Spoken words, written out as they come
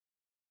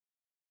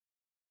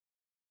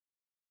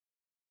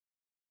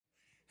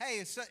Hey,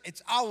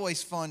 it's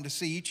always fun to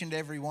see each and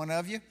every one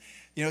of you.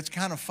 You know, it's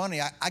kind of funny.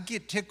 I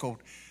get tickled.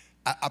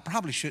 I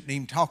probably shouldn't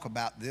even talk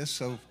about this,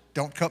 so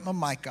don't cut my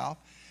mic off.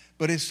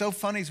 But it's so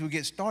funny as we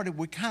get started,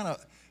 we're kind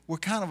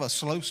of a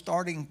slow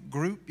starting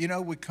group. You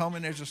know, we come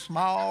and there's a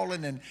small,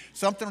 and then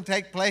something will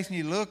take place, and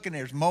you look and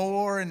there's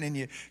more, and then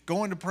you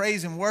go into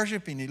praise and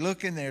worship, and you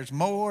look and there's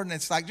more, and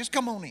it's like, just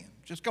come on in.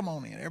 Just come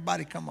on in.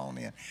 Everybody come on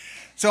in.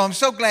 So I'm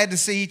so glad to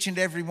see each and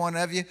every one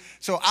of you.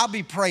 So I'll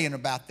be praying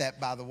about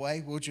that, by the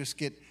way.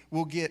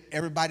 We'll get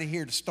everybody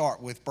here to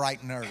start with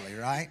bright and early,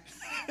 right?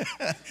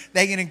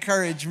 They can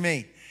encourage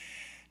me.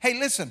 Hey,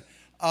 listen,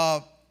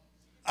 I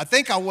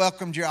think I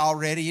welcomed you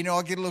already. You know,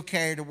 I get a little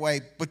carried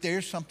away, but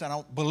there's something,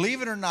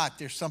 believe it or not,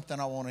 there's something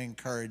I want to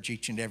encourage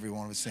each and every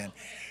one of us in.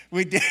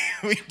 We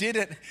did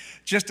it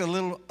just a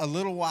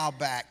little while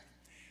back.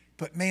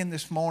 But man,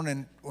 this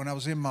morning when I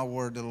was in my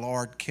word, the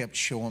Lord kept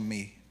showing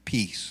me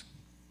peace.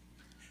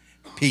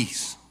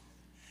 Peace.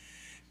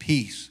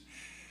 Peace.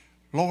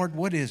 Lord,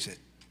 what is it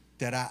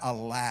that I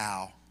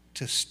allow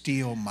to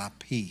steal my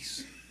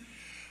peace?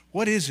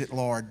 What is it,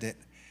 Lord,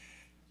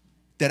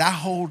 that I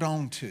hold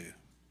on to?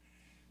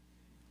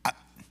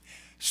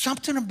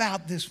 Something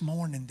about this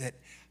morning that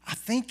I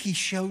think he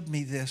showed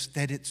me this,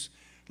 that it's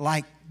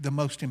like the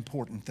most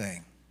important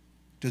thing.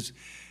 Does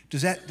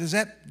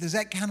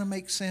that kind of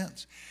make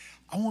sense?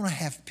 I want to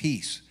have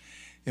peace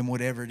in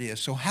whatever it is.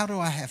 So how do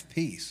I have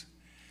peace?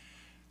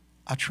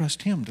 I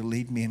trust him to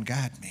lead me and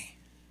guide me.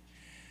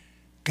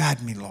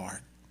 Guide me, Lord.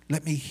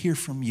 Let me hear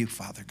from you,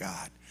 Father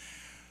God.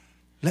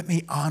 Let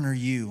me honor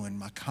you in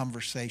my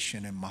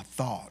conversation and my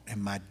thought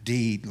and my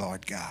deed,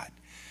 Lord God.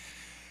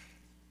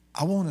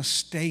 I want to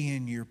stay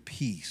in your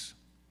peace.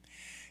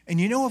 And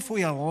you know, if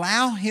we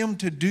allow him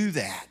to do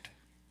that,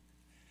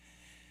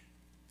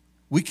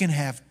 we can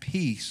have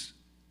peace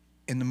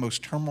in the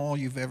most turmoil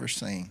you've ever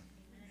seen.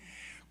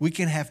 We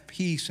can have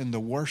peace in the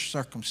worst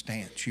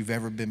circumstance you've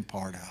ever been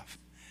part of.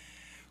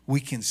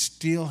 We can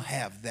still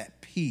have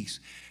that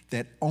peace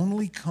that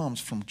only comes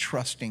from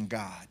trusting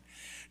God.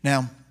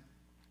 Now,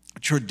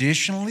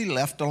 traditionally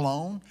left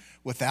alone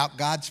without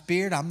God's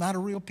Spirit, I'm not a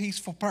real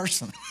peaceful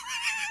person.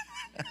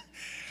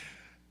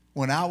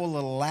 When I will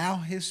allow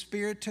his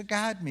Spirit to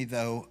guide me,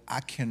 though, I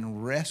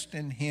can rest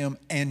in him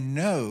and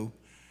know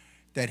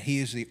that he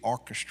is the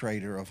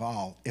orchestrator of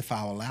all if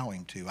I allow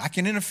him to. I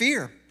can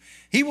interfere.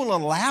 He will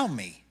allow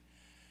me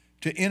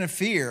to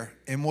interfere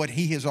in what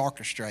he has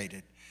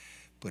orchestrated.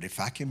 But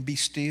if I can be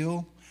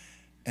still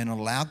and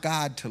allow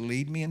God to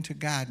lead me and to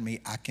guide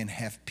me, I can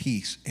have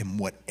peace in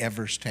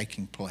whatever's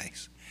taking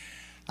place.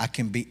 I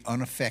can be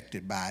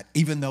unaffected by it,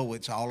 even though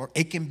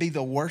it can be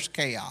the worst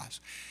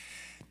chaos.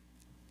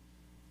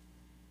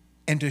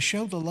 And to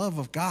show the love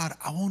of God,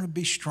 I want to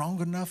be strong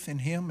enough in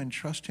him and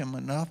trust him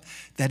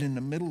enough that in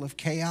the middle of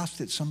chaos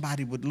that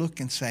somebody would look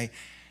and say,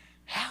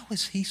 how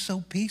is he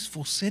so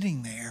peaceful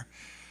sitting there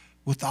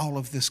with all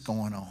of this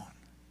going on?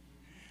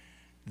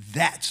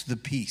 That's the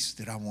peace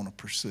that I want to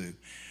pursue.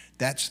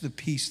 That's the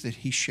peace that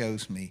he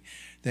shows me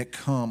that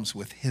comes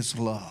with his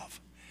love.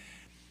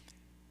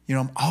 You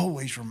know, I'm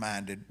always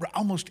reminded,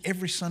 almost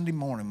every Sunday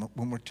morning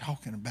when we're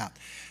talking about,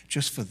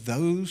 just for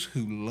those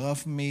who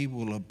love me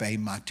will obey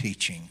my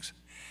teachings.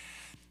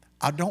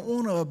 I don't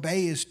want to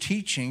obey his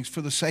teachings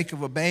for the sake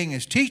of obeying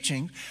his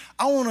teachings.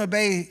 I want to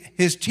obey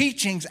his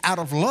teachings out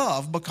of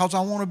love because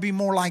I want to be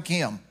more like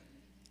him.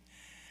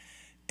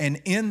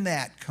 And in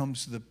that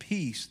comes the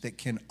peace that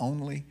can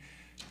only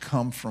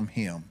come from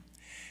him.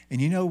 And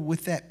you know,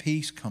 with that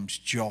peace comes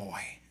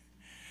joy.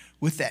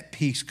 With that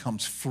peace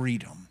comes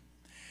freedom.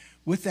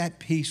 With that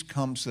peace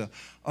comes the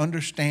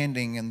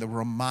understanding and the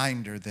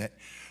reminder that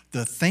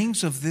the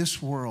things of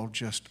this world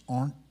just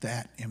aren't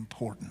that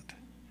important.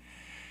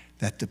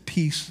 That the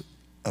peace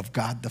of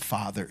God the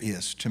Father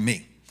is to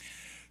me.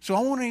 So I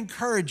want to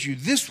encourage you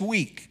this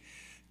week,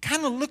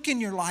 kind of look in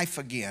your life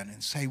again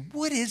and say,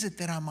 what is it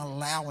that I'm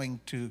allowing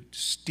to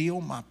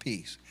steal my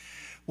peace?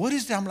 What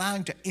is it I'm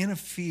allowing to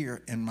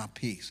interfere in my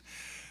peace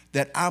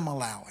that I'm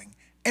allowing?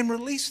 And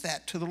release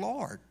that to the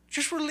Lord.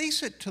 Just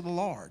release it to the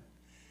Lord.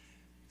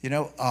 You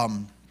know, I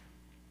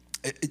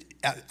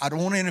don't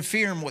want to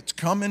interfere in what's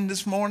coming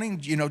this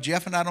morning. You know,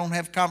 Jeff and I don't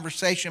have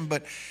conversation,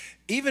 but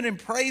even in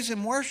praise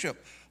and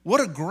worship, what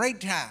a great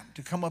time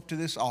to come up to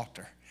this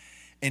altar.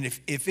 And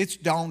if it's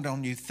dawned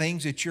on you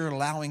things that you're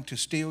allowing to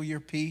steal your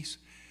peace,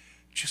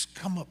 just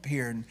come up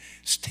here and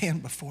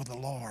stand before the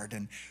Lord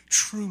and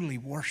truly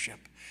worship.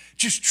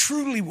 Just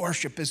truly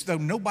worship as though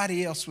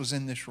nobody else was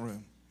in this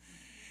room.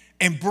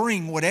 And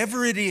bring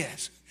whatever it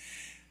is.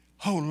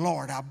 Oh,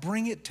 Lord, I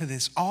bring it to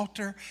this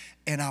altar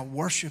and I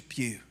worship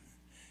you.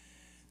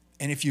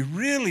 And if you're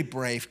really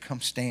brave,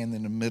 come stand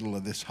in the middle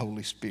of this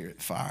Holy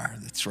Spirit fire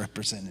that's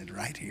represented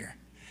right here.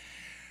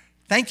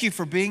 Thank you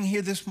for being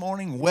here this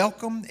morning.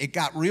 Welcome. It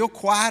got real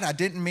quiet. I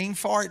didn't mean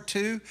for it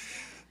to.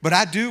 But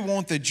I do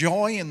want the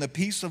joy and the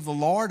peace of the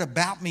Lord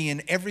about me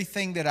in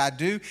everything that I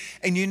do.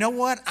 And you know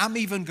what? I'm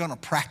even going to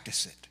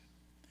practice it.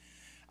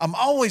 I'm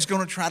always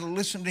going to try to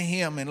listen to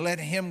him and let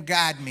him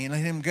guide me and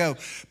let him go.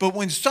 But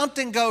when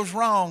something goes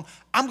wrong,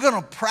 I'm going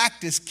to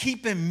practice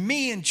keeping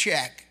me in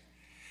check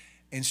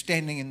and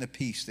standing in the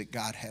peace that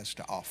God has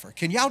to offer.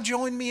 Can y'all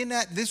join me in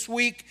that this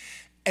week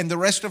and the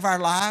rest of our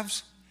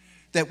lives?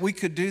 That we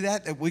could do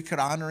that we could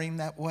honor him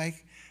that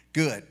way?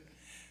 Good.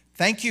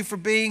 Thank you for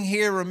being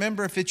here.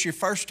 Remember, if it's your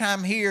first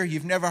time here,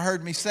 you've never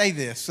heard me say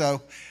this,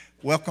 so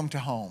welcome to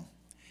home.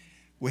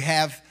 We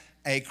have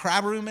a cry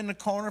room in the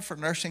corner for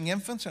nursing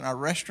infants, and our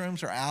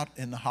restrooms are out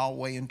in the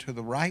hallway and to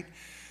the right.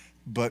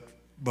 But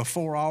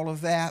before all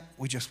of that,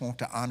 we just want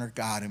to honor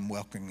God and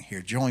welcome you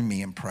here. Join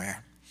me in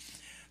prayer.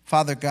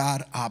 Father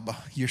God, Abba,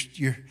 you're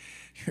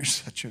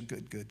such a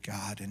good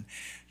God. And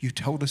you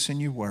told us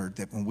in your word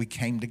that when we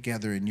came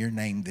together in your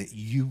name that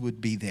you would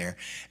be there.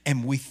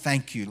 And we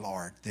thank you,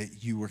 Lord,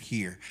 that you are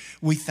here.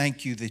 We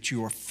thank you that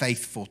you are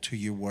faithful to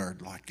your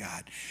word, Lord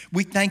God.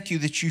 We thank you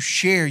that you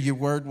share your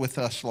word with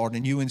us, Lord,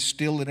 and you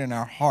instill it in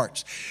our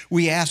hearts.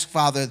 We ask,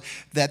 Father,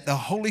 that the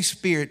Holy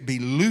Spirit be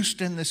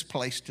loosed in this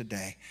place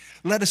today.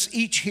 Let us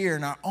each hear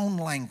in our own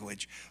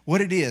language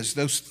what it is,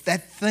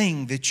 that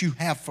thing that you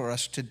have for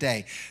us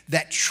today,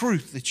 that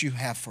truth that you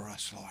have for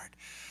us, Lord.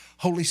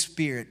 Holy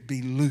Spirit,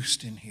 be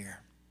loosed in here.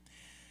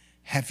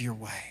 Have your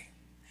way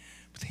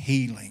with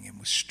healing and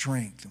with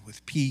strength and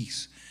with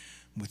peace,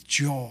 and with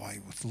joy,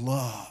 with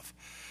love,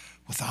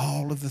 with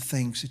all of the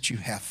things that you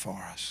have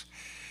for us.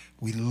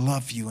 We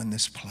love you in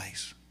this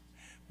place.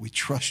 We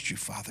trust you,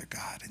 Father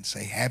God, and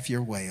say, have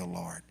your way, O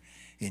Lord.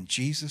 In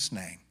Jesus'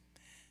 name,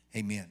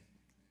 amen.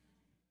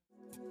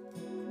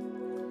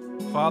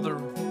 Father,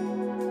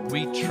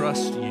 we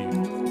trust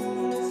you.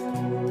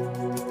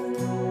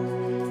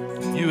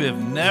 You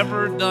have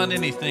never done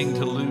anything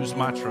to lose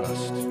my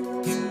trust.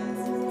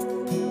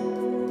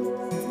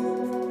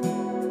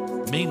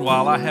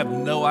 Meanwhile, I have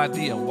no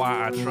idea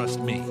why I trust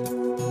me.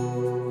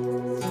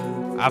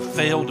 I've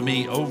failed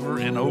me over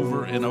and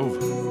over and over.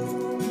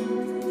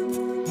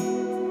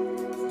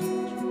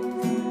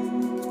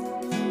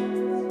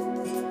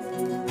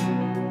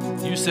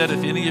 You said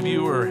if any of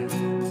you are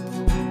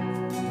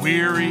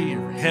weary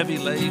or heavy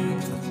laden,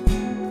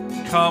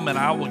 come and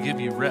I will give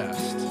you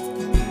rest.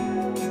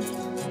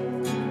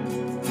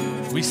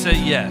 We say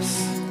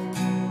yes.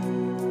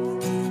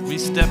 We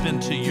step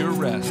into your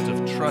rest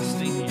of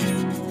trusting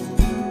you.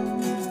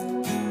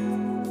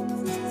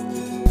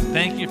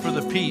 Thank you for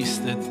the peace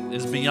that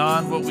is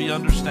beyond what we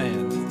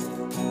understand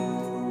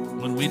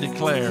when we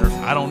declare,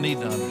 I don't need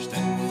to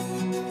understand.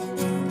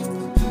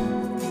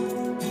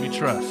 We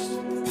trust.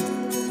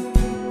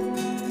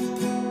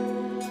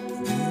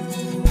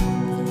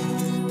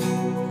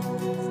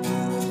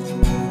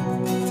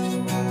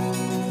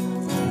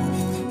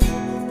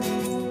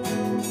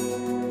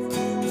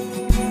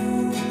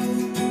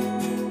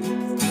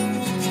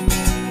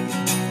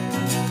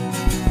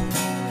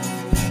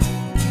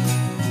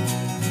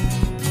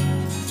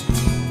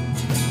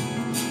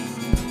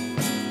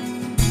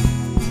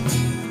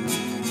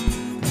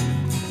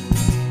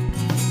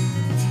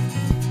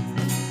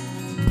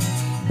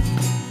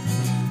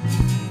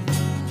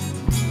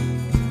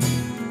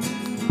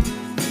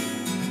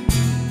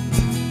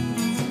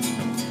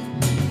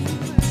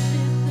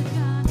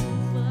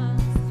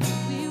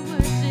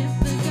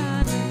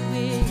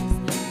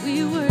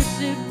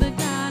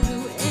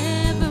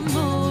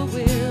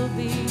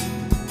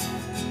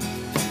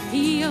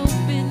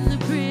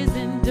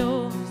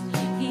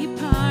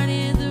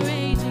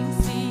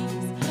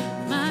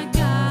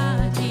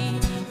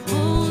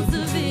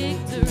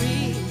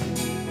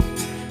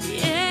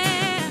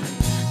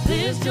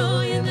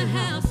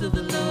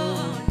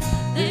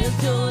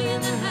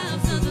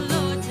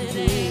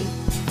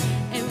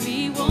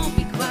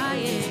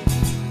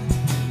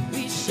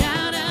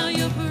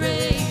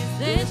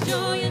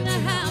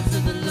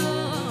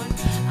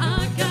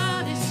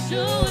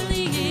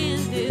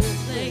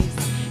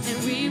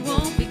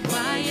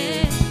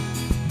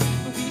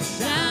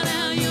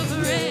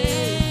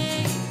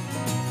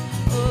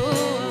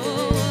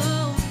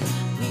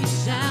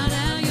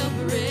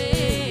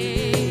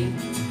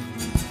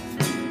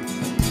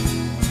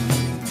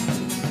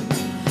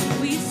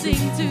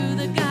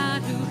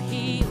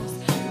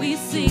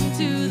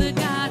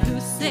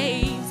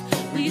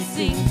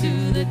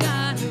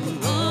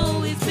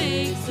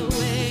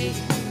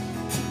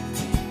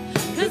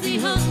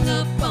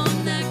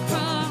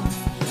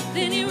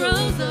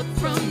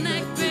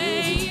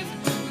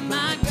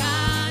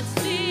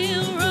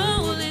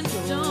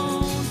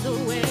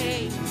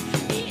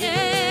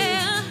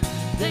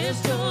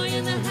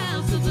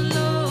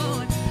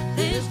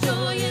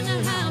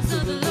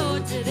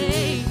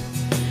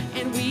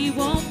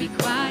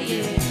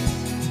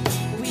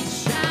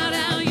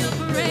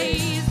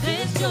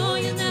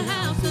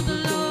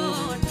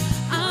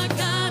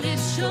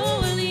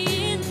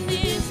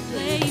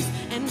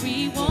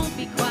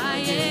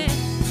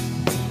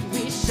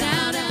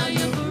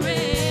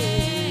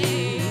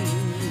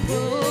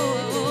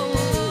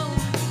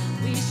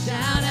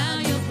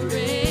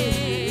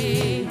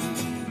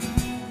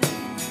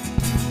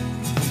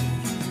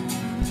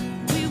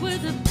 We were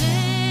the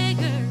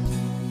beggars.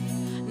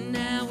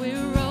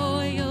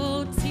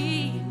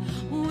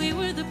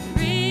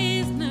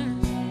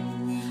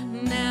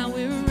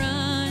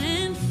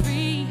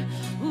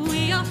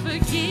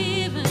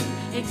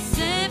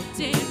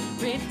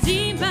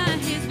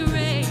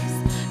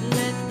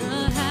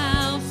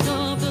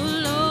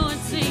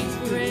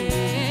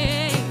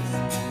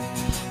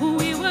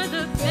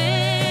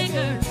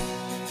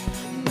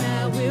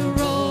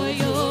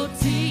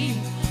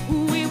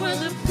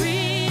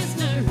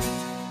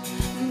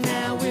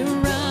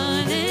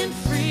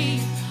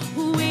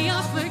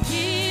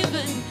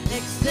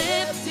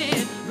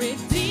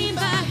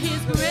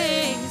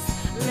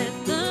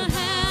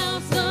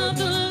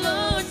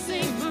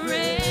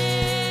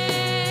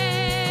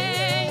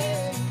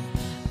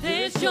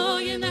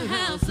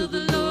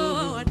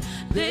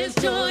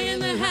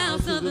 the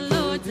house of the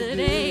Lord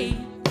today,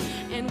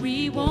 and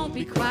we won't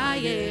be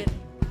quiet.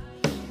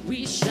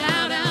 We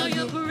shout out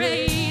your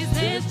praise.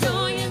 There's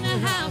joy in the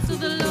house of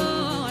the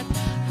Lord.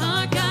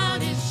 Our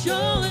God is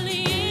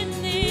surely in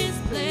this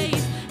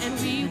place, and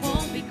we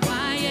won't be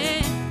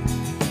quiet.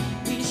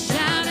 We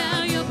shout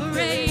out your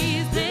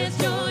praise. There's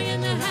joy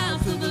in the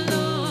house of the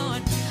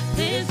Lord.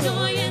 There's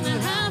joy in the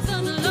house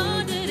of the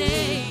Lord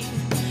today,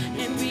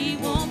 and we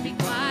won't be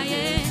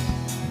quiet.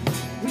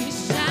 We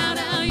shout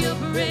out your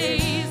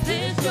praise.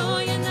 There's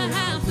joy in the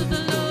house of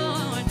the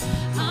Lord.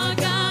 Our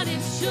God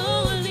is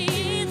surely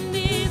in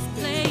this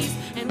place,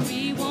 and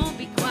we won't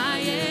be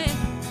quiet.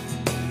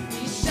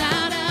 We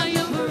shout out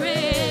your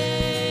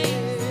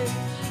praise.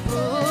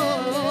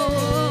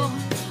 Oh,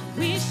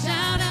 we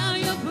shout out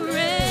your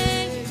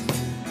praise.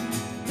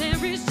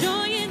 There is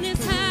joy in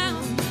this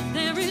house.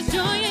 There is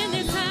joy in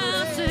this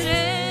house today.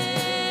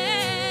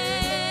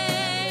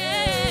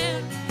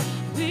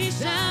 We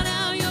shout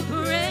out your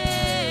praise.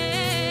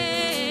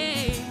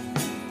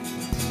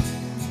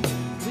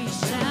 We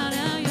shout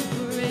out your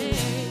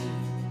praise.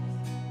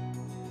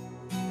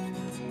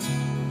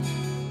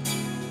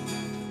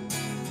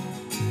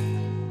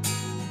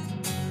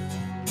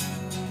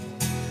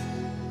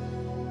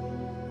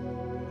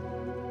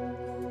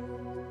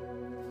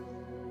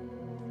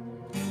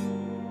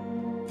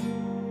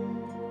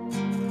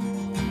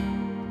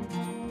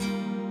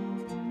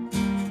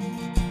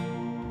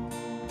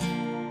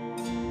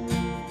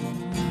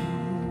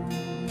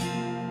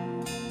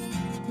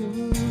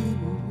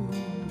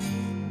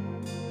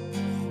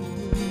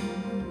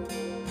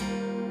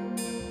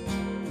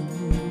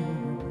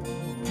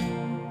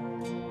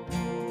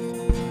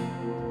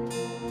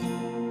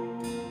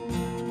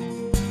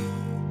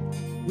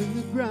 When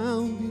the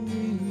ground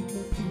beneath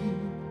my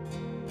feet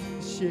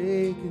is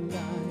shaking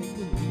like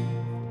a leaf,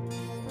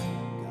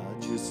 God,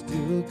 you're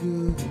still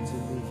good to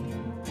me.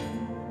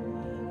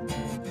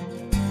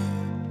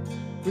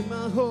 When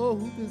my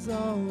hope is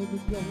all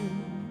but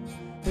gone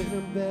and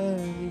I'm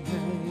barely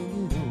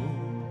hanging on,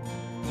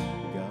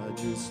 God,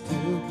 you're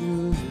still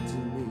good to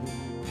me.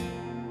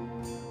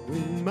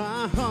 When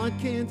my heart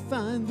can't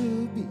find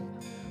the beat,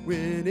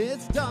 when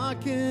it's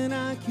dark and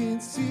I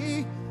can't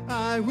see,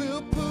 I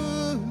will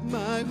put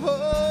my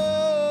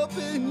hope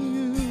in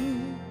you.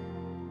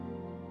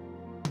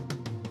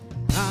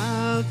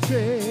 I'll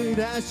trade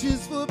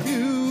ashes for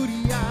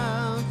beauty.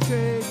 I'll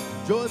trade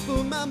joy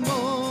for my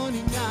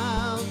mourning.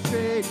 I'll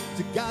trade.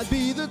 To God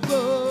be the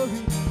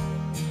glory.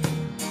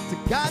 To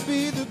God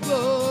be the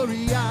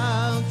glory.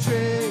 I'll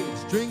trade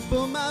strength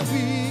for my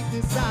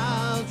weakness.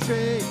 I'll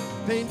trade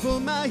pain for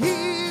my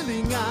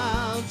healing.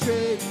 I'll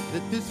trade.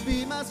 Let this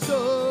be my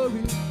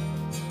story.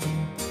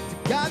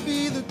 God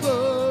be the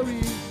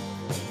glory.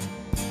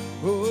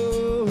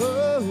 Oh,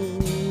 oh,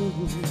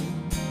 oh.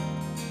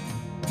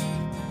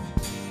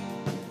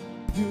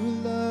 You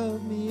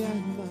love me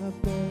at my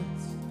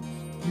best.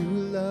 You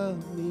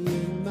love me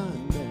in my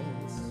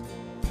mess.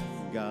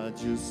 God,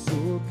 you're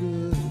so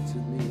good to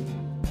me.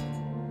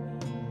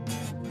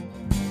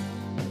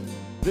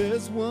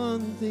 There's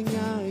one thing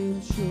I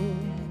am sure,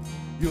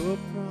 your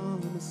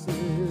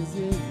promises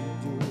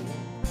endure.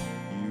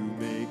 You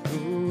make a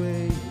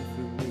way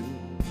for me.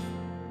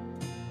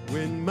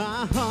 When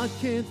my heart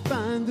can't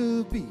find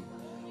the beat,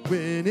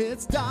 when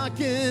it's dark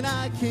and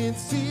I can't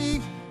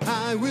see,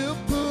 I will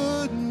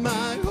put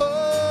my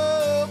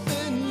hope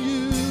in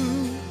you.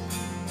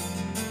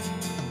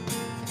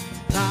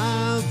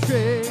 I'll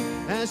trade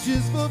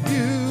ashes for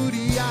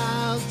beauty.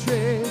 I'll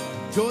trade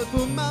joy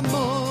for my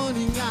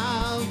mourning.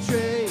 I'll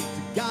trade. To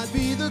God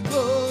be the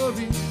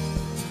glory.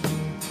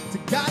 To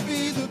God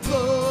be the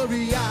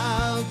glory.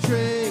 I'll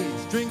trade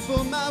strength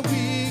for my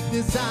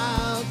weakness.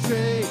 I'll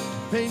trade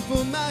pain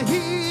for my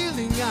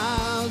healing.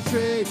 I'll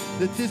trade.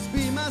 Let this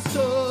be my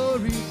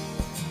story.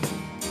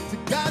 To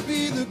God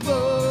be the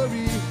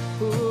glory.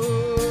 Oh,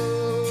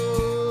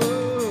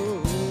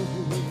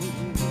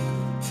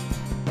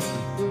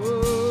 oh,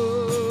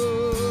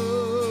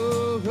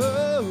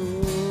 oh,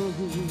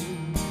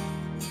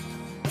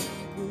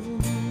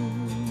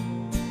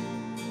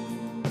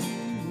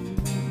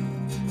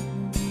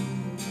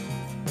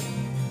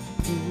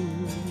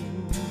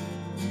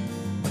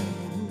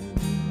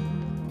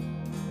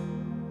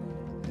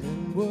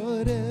 And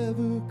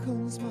whatever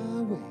comes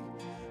my way,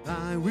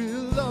 I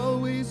will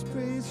always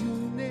praise your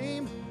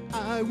name.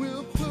 I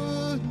will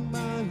put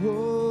my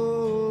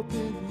hope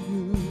in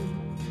you.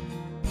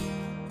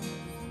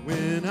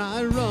 When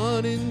I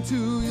run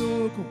into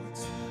your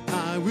courts,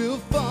 I will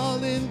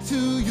fall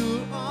into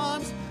your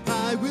arms.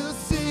 I will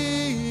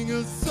sing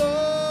a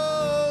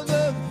song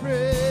of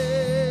praise.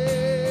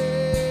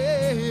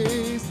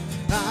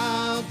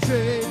 I'll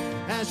trade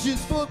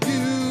ashes for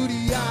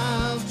beauty.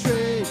 I'll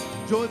trade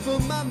joy for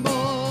my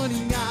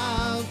mourning.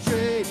 I'll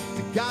trade.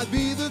 To God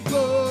be the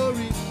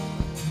glory.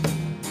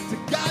 To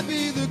God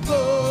be the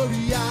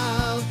glory.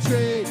 I'll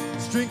trade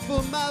strength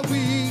for my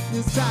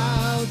weakness.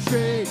 I'll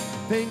trade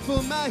pain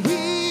for my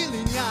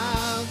healing.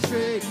 I'll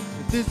trade.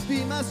 Let this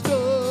be my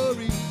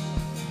story.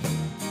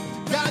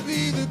 To God God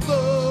be the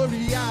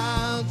glory.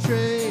 I'll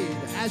trade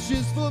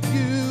ashes for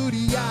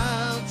beauty.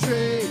 I'll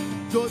trade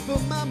joy for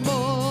my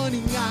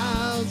mourning.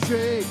 I'll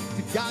trade.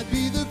 To God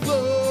be the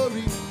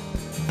glory.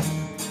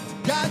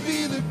 To God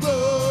be the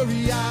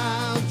glory.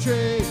 I'll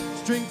trade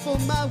strength for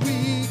my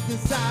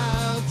weakness.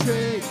 I'll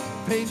trade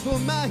pain for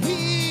my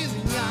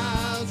healing.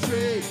 I'll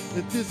trade.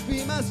 Let this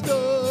be my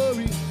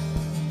story.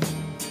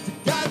 To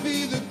God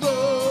be the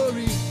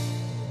glory.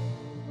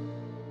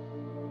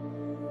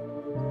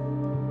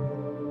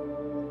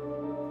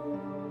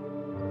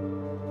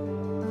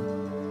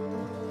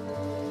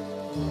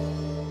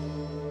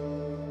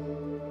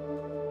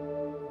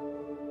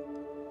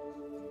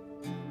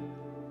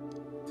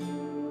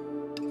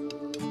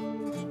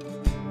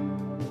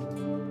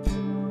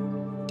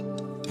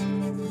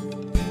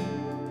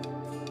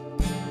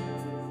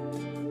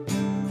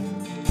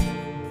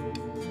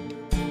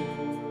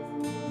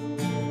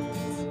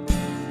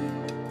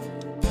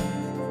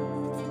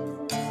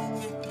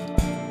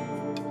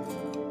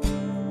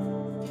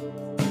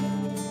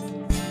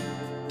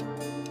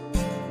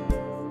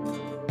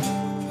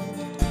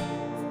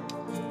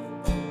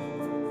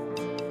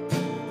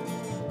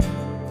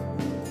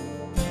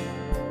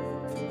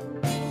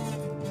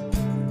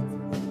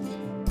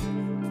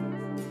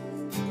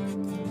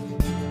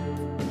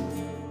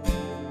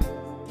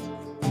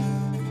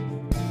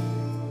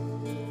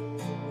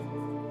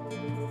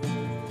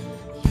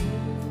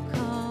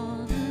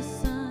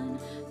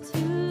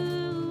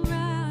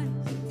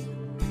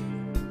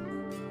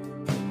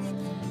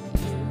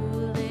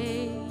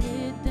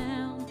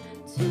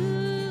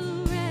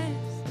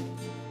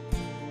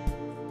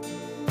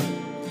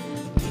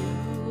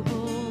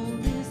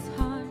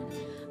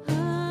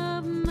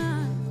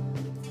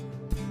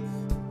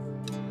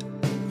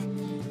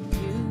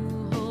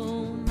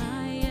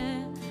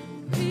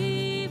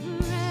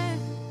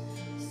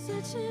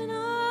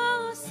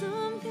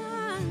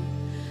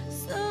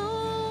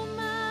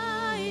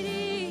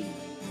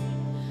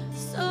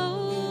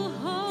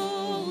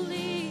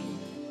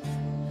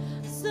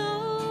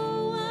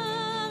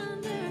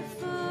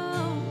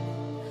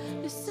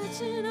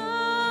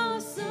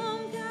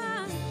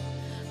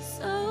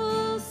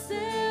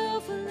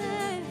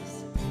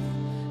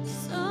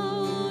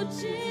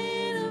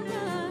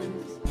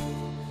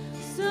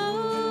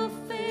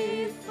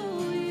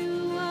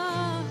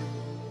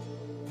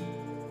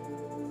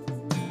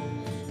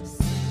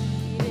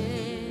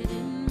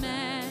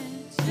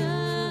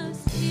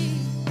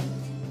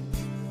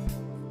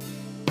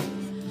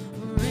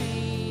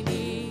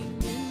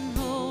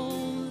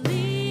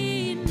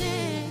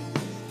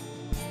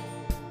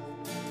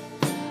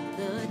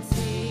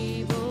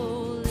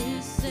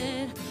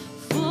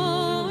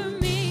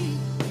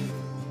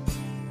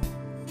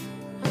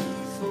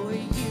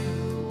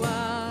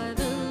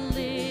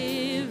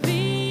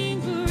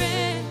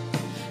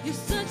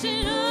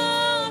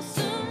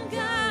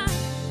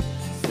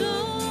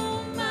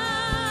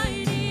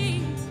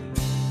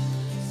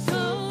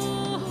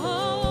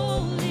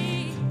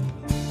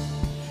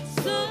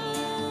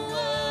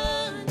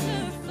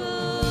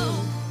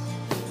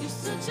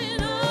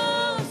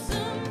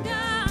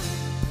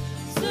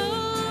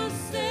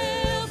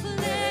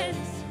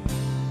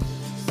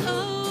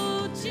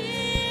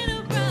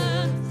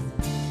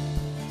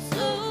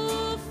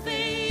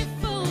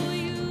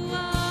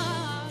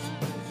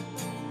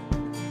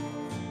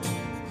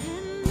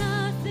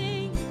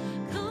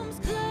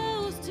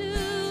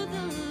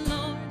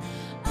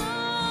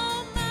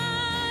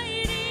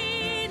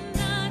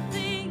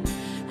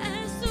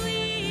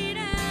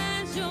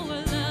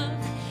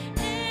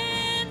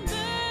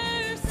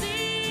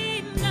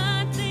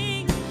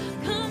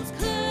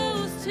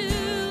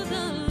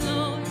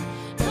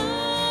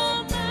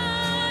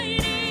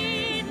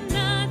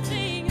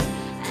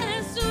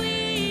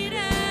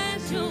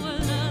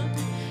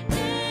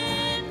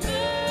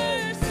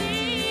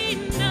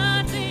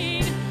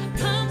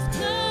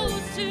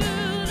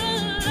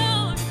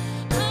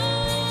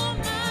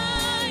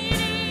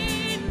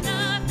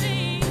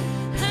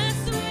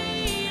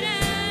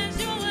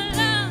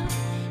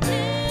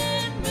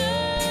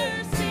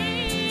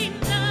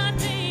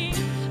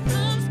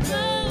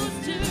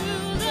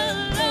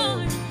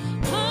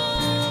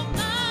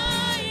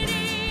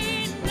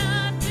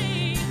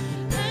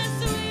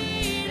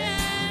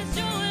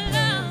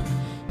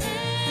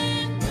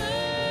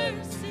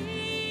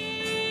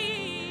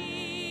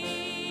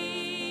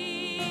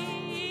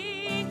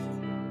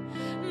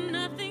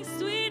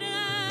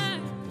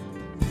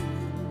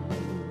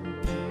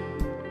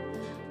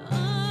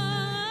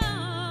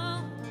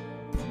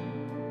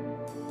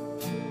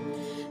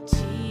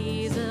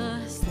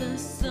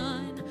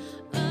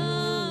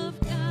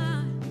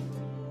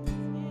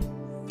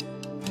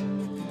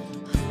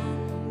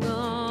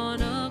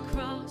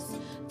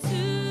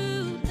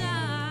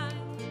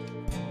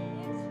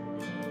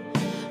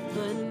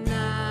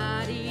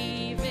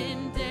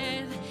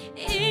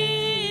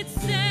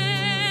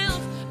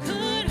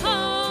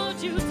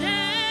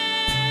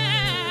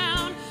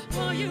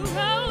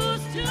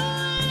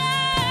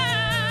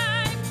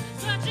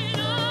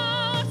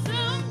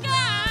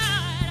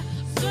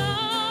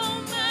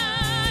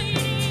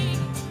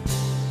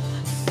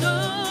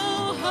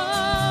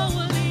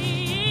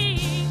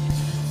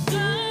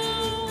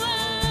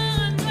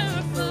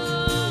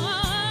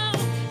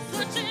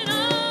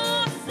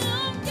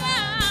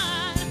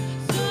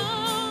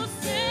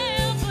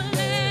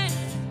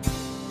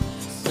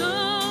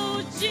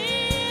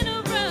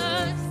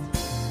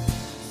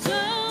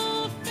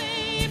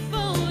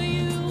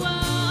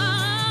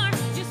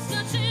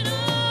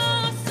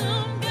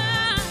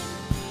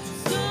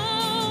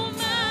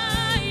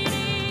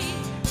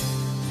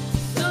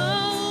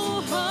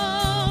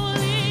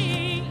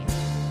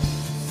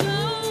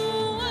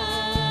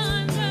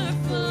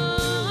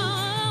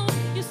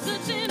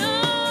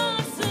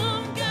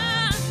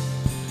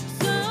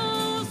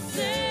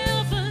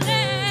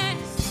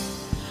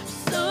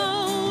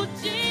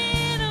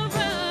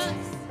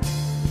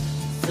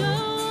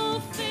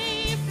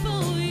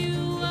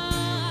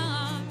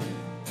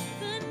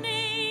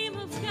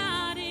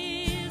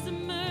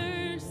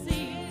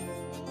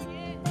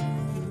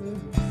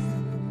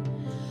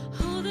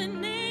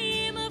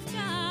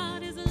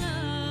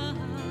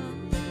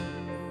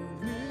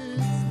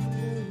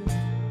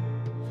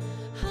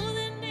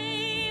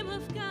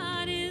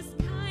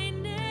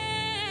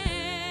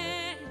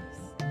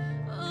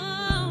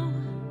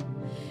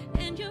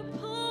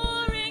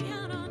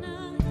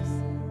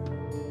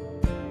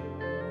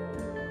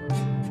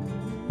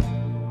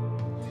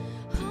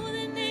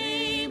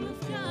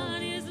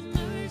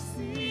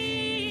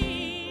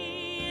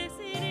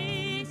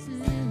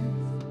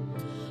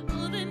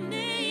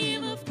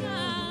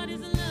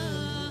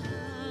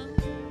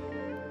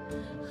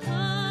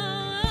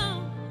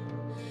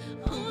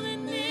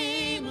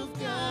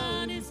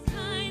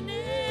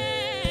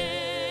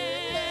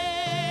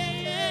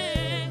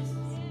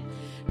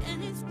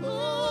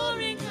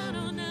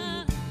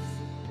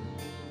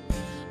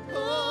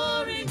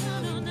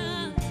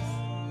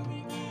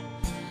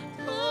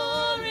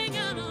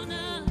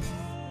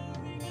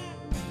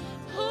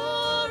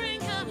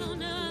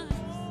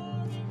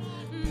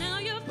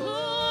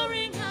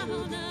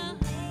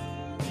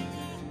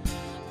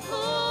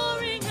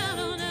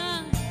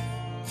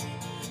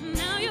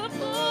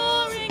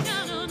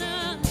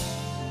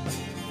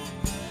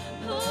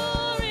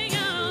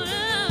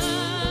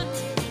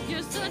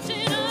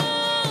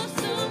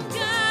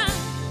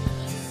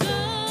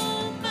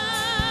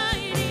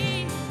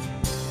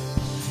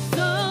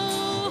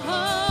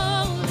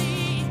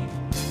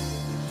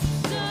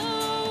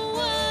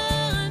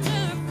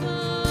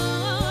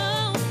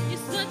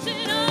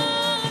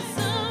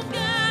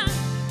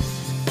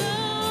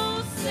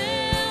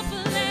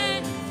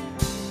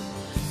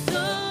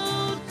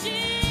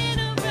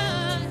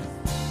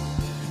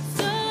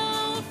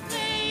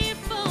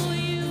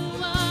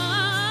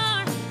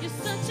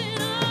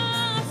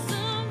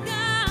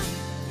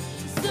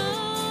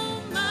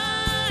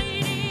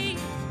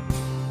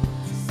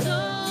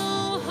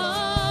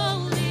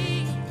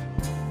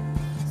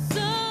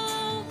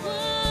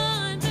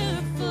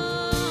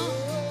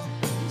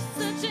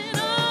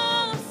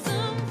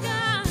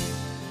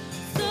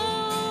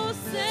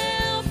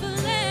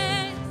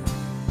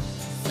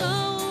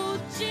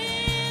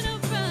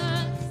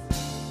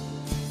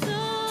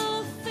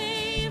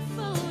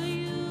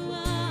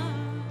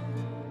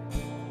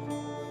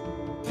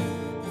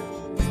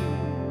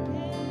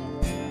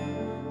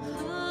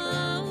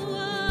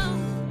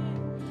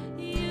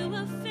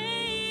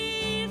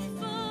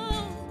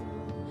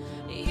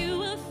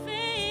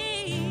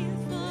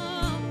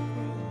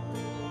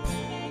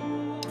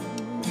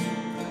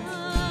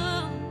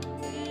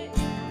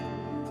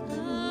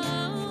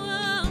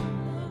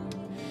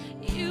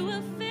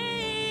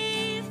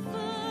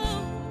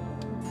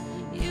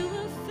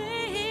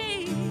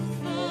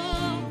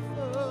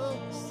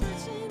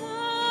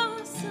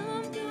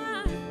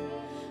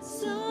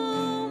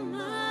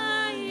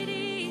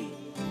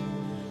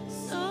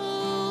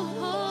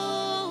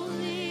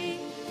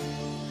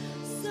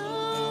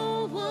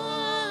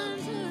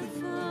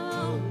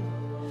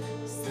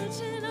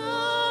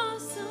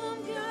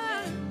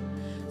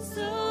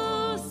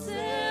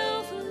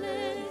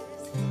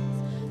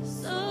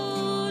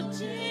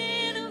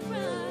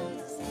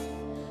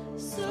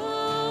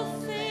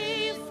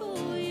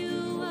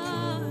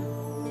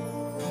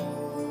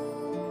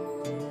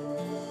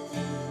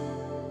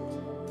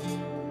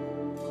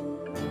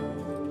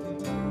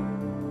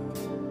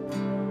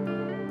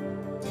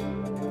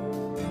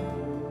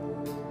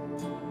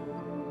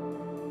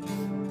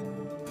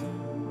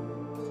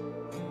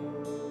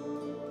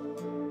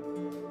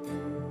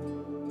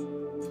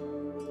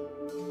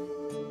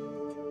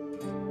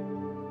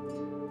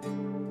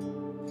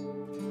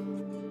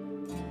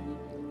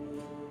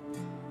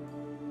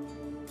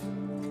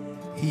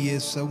 He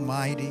is so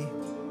mighty,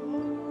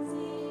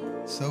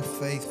 so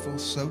faithful,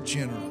 so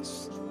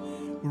generous.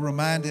 We're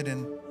reminded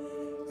in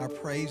our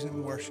praise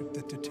and worship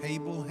that the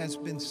table has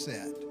been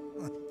set.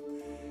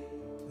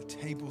 The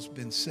table's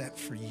been set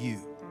for you,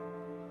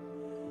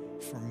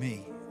 for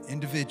me,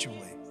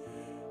 individually.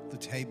 The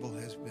table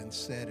has been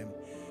set, and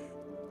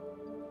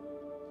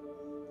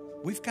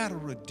we've got a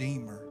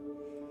Redeemer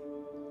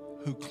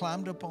who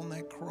climbed up on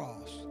that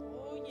cross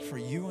for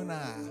you and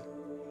I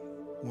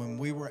when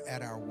we were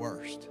at our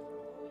worst,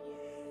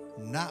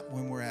 not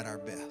when we're at our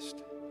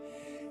best.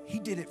 He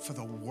did it for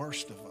the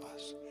worst of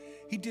us.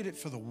 He did it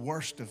for the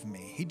worst of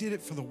me. He did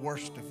it for the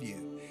worst of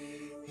you.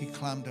 He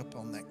climbed up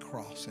on that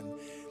cross,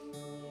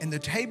 and the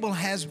table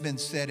has been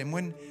set. And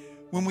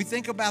when we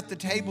think about the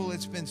table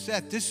that's been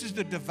set, this is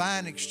the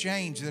divine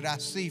exchange that I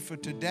see for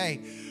today,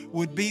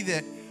 would be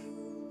that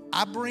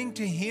I bring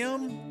to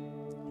him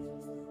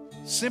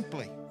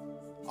simply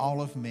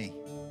all of me.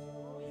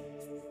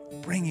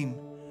 Bring him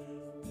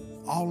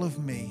all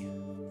of me.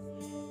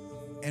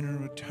 And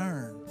in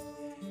return,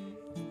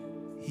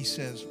 he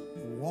says,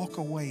 walk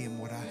away in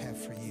what I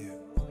have for you.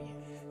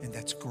 And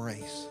that's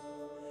grace.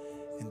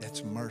 And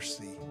that's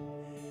mercy.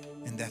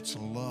 And that's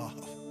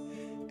love.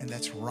 And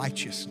that's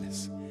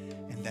righteousness.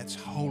 And that's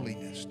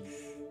holiness.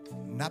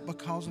 Not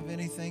because of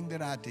anything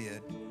that I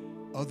did,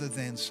 other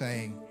than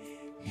saying,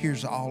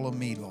 here's all of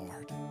me,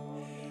 Lord.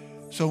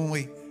 So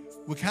when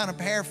we kind of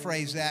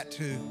paraphrase that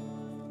to,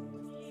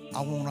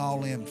 I want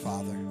all in,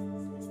 Father.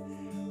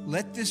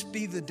 Let this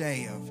be the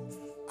day of,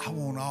 I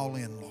want all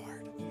in,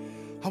 Lord.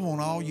 I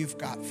want all you've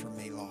got for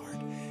me, Lord.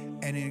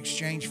 And in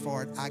exchange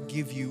for it, I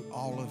give you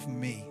all of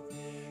me.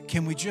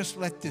 Can we just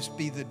let this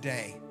be the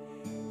day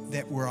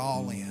that we're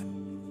all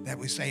in? That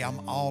we say,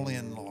 I'm all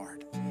in,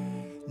 Lord.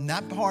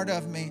 Not part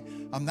of me.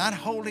 I'm not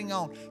holding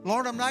on.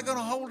 Lord, I'm not going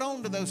to hold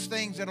on to those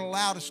things that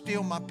allow to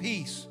steal my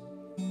peace.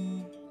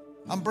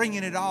 I'm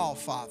bringing it all,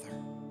 Father.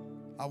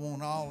 I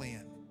want all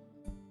in.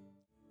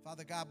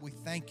 Father God, we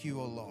thank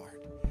you, O Lord.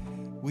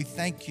 We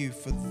thank you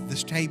for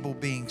this table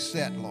being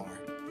set, Lord.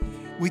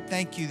 We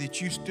thank you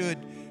that you stood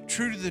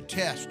true to the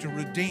test to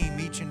redeem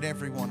each and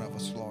every one of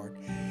us, Lord.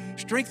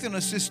 Strengthen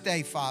us this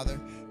day, Father,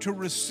 to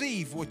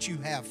receive what you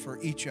have for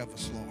each of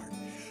us, Lord.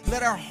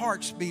 Let our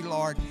hearts be,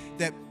 Lord,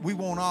 that we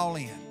want all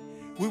in.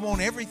 We want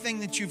everything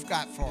that you've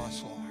got for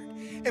us, Lord.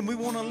 And we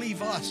want to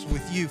leave us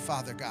with you,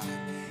 Father God.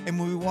 And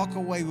when we walk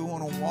away, we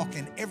want to walk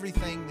in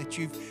everything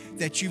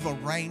that you've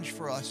arranged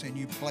for us and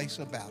you place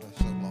about us,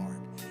 oh Lord.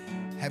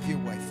 Have your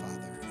way, Father.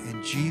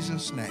 In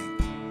Jesus' name,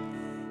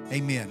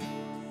 amen.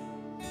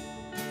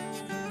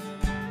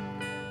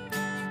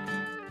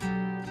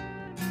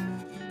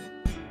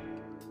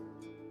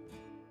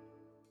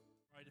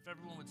 All right, if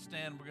everyone would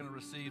stand, we're going to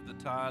receive the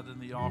tithe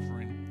and the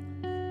offering.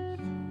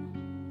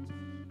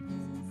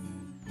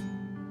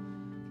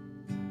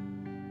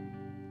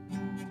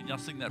 Can y'all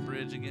sing that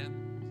bridge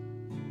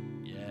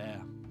again? Yeah,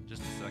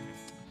 just a second.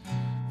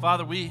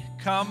 Father, we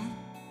come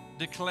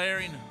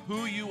declaring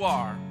who you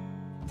are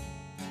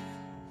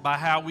by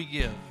how we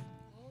give.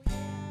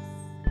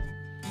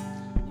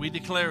 We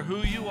declare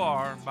who you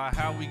are by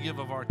how we give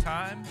of our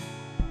time,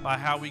 by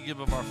how we give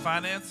of our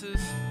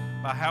finances,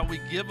 by how we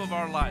give of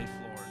our life,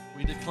 Lord.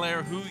 We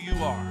declare who you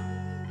are.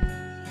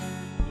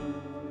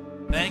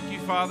 Thank you,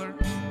 Father,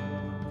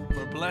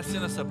 for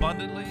blessing us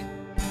abundantly.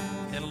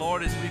 And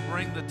Lord, as we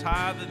bring the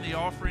tithe and the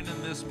offering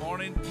in this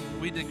morning,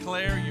 we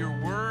declare your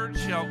word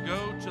shall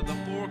go to the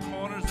four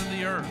corners of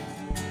the earth,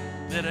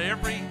 that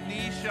every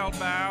knee shall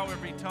bow,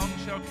 every tongue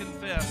shall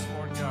confess,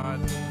 Lord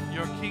God,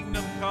 your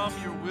kingdom come,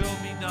 your will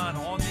be done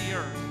on the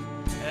earth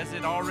as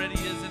it already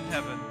is in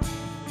heaven.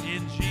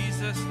 In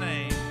Jesus'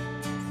 name,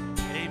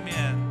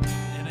 amen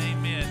and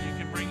amen.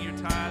 You can bring your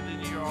tithe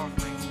and your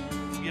offering.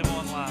 Give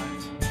online.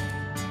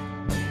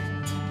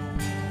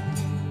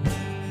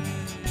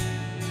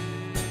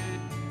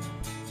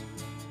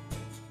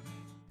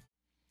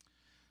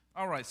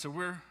 All right, so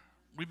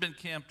we've been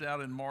camped out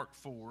in Mark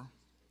 4.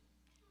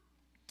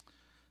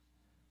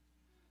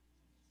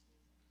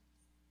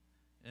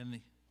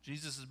 And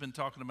Jesus has been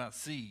talking about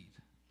seed,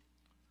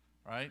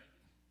 right?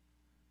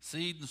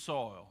 Seed and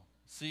soil,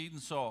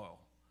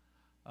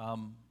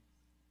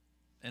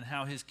 and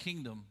how his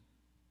kingdom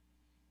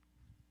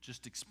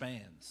just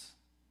expands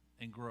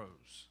and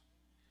grows.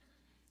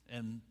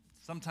 And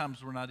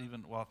sometimes we're not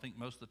even, well, I think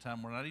most of the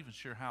time we're not even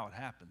sure how it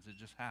happens. It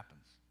just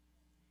happens,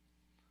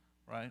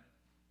 right?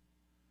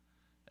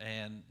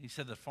 And he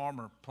said the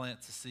farmer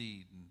plants a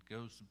seed and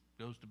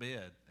goes to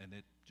bed, and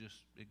it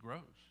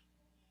grows,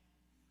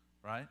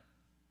 right?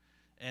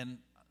 And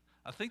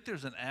I think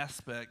there's an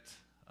aspect,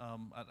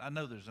 I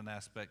know there's an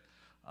aspect,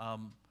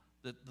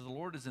 that the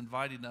Lord is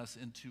inviting us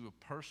into a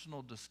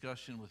personal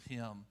discussion with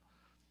him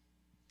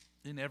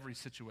in every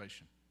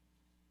situation.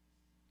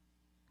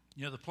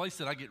 You know, the place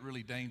that I get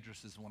really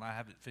dangerous is when I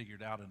have it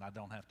figured out and I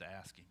don't have to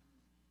ask him.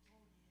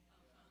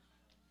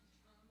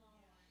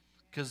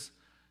 Because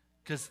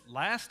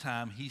last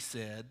time he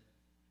said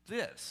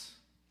this,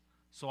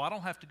 So I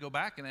don't have to go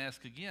back and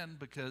ask again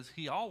because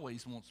he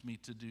always wants me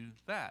to do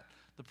that.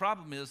 The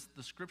problem is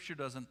the scripture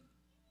doesn't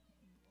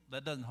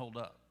hold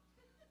up.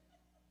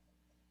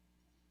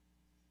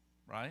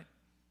 Right?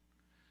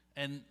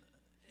 And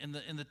in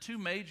the two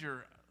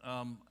major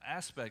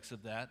aspects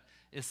of that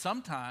is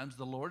sometimes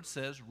the Lord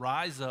says,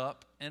 rise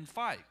up and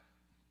fight.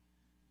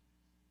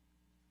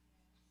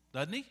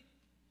 Doesn't he?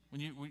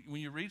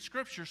 When you read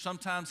scripture,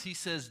 sometimes he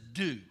says,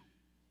 do.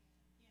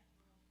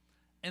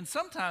 And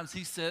sometimes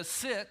he says,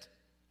 sit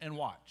and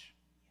watch.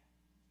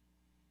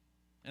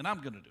 And I'm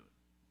going to do it.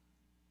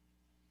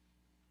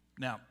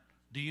 Now,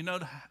 do you know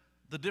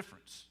the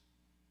difference?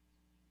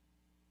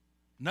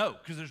 No,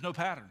 because there's no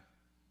pattern.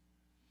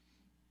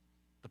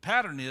 The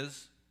pattern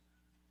is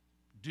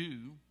do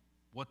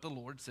what the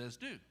Lord says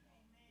do.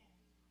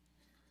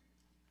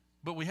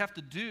 But we have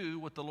to do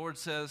what the Lord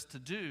says to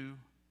do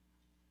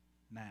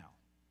now.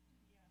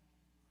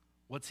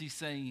 What's he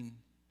saying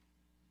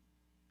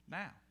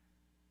now?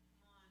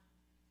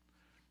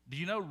 Do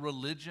you know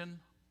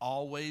religion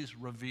always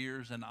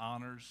reveres and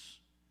honors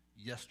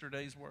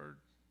yesterday's word?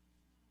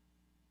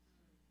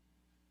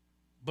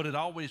 But it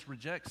always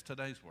rejects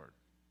today's word.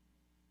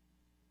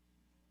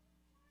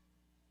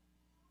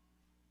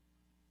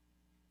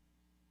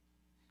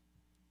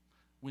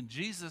 When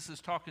Jesus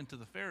is talking to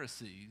the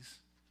Pharisees,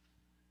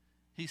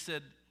 he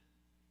said,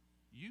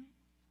 you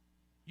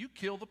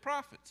kill the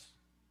prophets.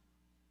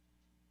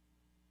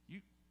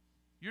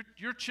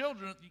 Your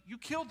children, you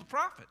killed the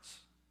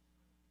prophets.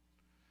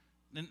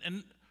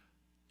 And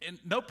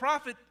no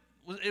prophet,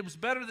 it was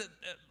better that,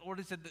 Lord,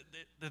 he said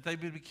that they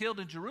would be killed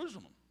in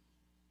Jerusalem,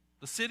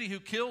 the city who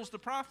kills the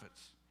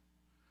prophets.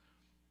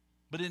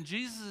 But in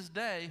Jesus'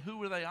 day, who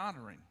were they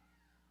honoring?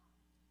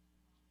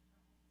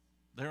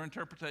 Their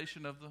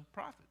interpretation of the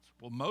prophets.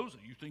 Well, Moses,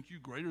 you think you're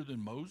greater than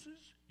Moses?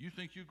 You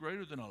think you're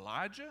greater than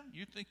Elijah?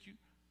 You think you...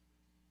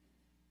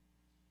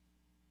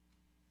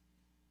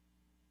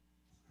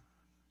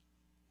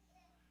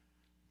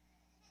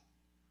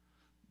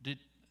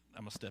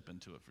 I'm going to step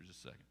into it for just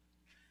a second.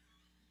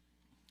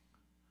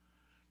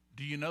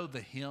 Do you know the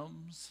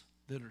hymns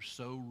that are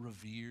so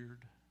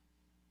revered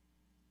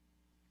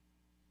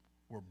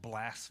were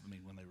blasphemy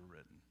when they were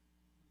written?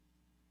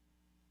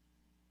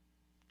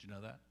 Did you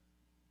know that?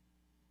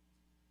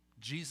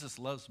 Jesus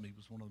Loves Me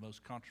was one of the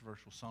most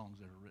controversial songs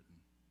ever written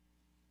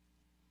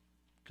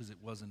because it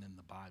wasn't in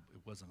the Bible.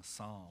 It wasn't a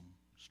psalm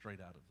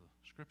straight out of the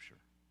scripture.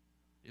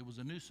 It was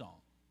a new song.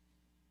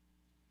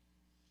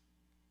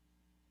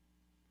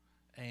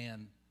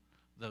 And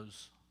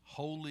those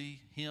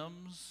holy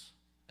hymns,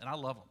 and I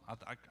love them.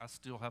 I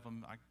still have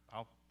them.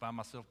 I'll find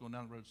myself going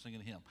down the road singing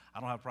a hymn.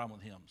 I don't have a problem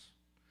with hymns.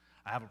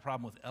 I have a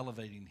problem with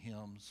elevating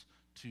hymns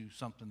to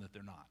something that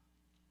they're not.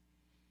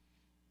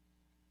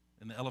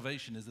 And the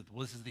elevation is that,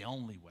 well, this is the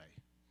only way.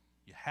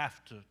 You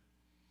have to,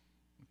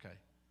 okay.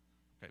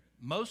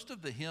 Most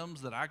of the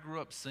hymns that I grew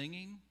up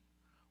singing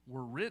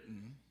were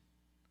written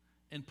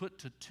and put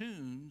to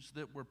tunes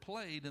that were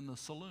played in the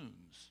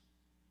saloons.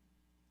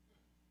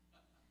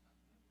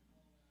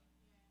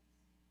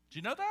 Do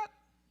you know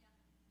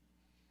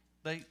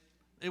that?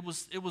 It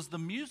was the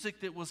music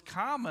that was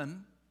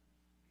common,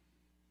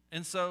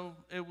 and so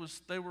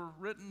they were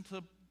written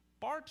to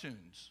bar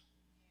tunes.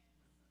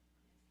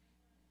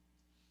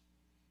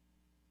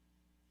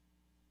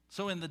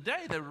 So in the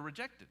day, they were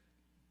rejected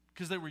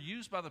because they were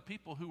used by the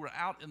people who were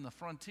out in the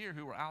frontier,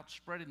 who were out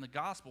spreading the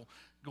gospel,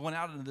 going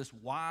out into this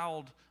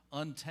wild,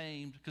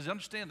 untamed, because you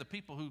understand the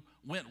people who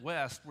went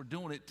west were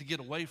doing it to get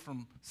away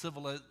from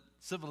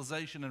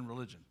civilization and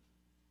religion.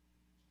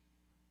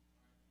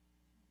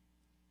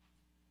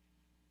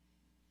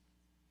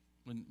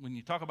 When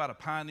you talk about a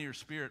pioneer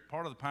spirit,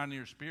 part of the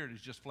pioneer spirit is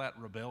just flat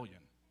rebellion.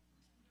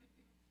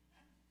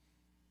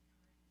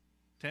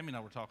 Tammy and I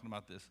were talking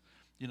about this.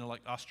 You know, like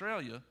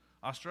Australia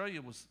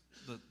was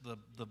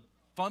the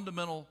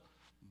fundamental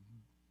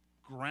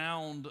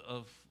ground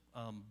of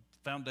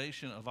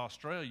foundation of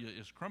Australia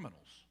is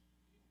criminals.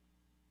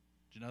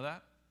 Do you know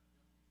that?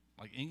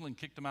 Like England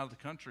kicked them out of the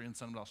country and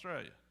sent them to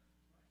Australia.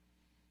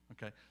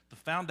 Okay. The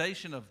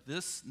foundation of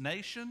this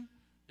nation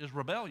is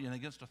rebellion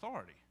against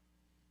authority.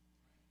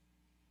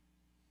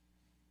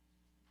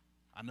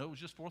 I know it was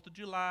just 4th of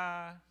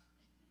July.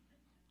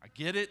 I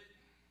get it.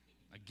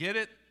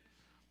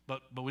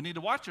 But we need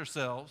to watch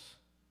ourselves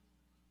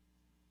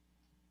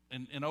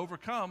and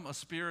overcome a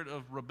spirit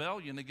of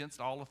rebellion against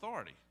all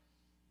authority.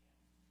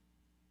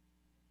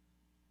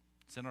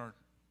 It's in our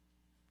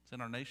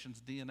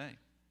nation's DNA.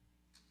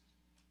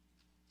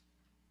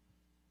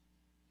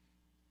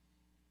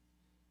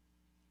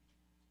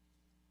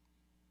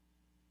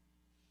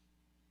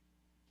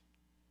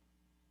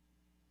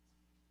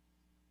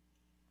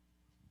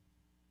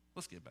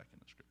 Let's get back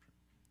into Scripture.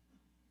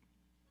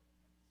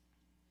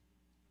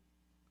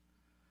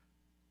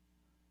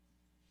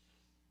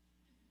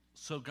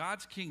 So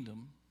God's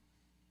kingdom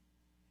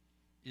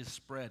is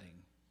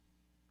spreading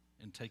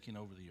and taking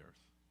over the earth,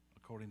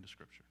 according to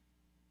Scripture.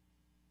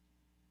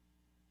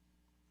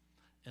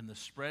 And the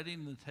spreading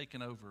and the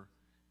taking over,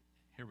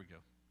 here we go,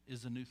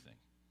 is a new thing.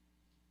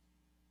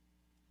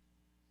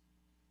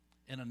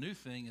 And a new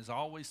thing is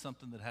always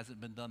something that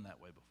hasn't been done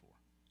that way before.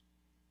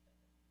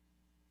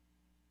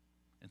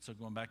 And so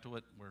going back to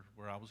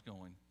where I was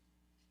going,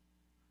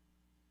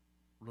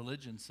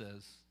 religion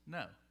says,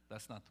 no,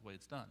 that's not the way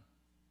it's done.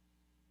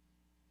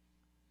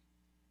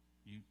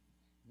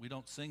 We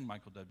don't sing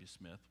Michael W.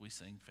 Smith, we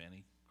sing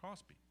Fanny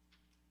Crosby.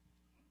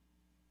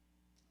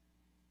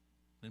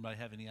 Anybody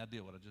have any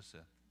idea what I just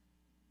said?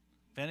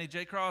 Fanny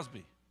J.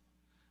 Crosby.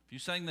 If you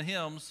sang the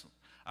hymns,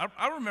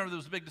 I remember there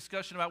was a big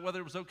discussion about whether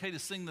it was okay to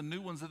sing the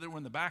new ones that were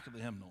in the back of the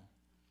hymnal.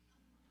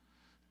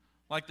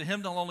 Like the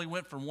hymnal only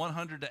went from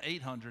 100 to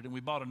 800, and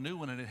we bought a new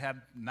one, and it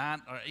had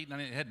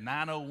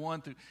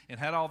 901 through, and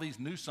had all these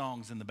new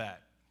songs in the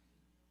back.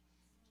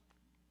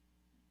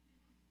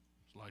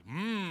 It's like,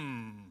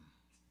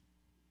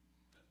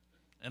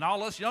 And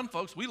all us young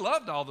folks, we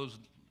loved all those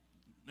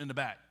in the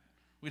back.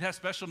 We'd have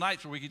special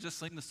nights where we could just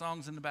sing the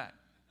songs in the back.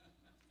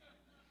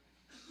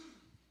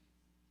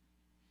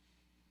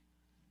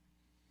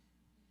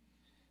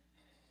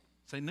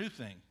 Say new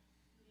thing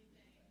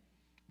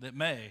that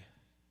may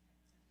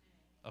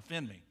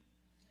offend me.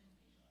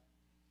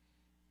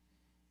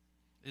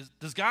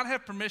 Does God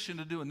have permission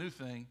to do a new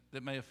thing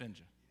that may offend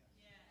you?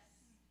 Yes.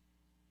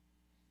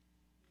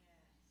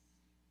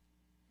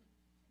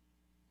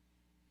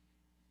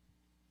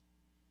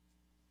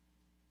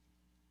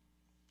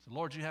 So,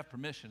 Lord, you have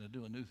permission to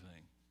do a new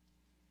thing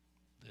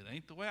that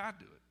ain't the way I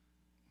do it.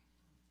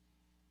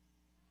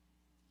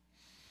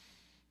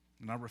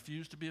 And I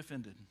refuse to be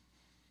offended.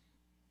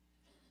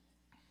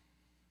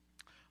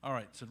 All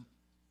right, so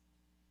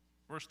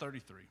verse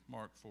 33,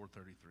 Mark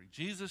 4:33.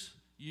 Jesus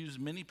used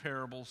many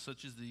parables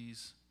such as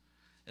these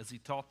as he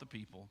taught the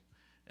people,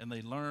 and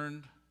they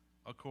learned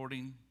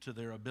according to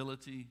their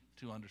ability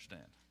to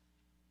understand.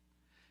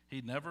 He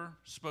never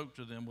spoke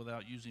to them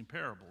without using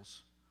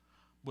parables,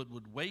 but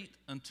would wait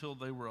until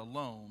they were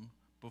alone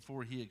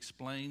before he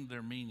explained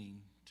their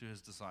meaning to his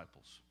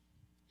disciples.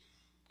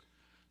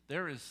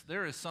 There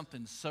is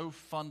something so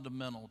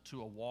fundamental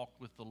to a walk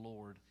with the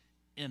Lord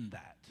in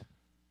that.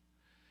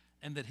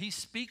 And that he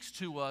speaks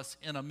to us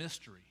in a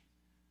mystery.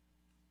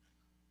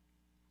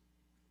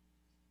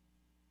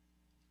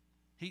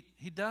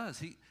 He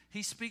does.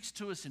 He speaks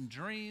to us in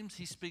dreams.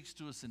 He speaks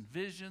to us in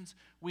visions.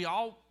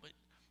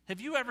 Have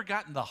you ever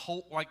gotten the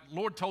whole, like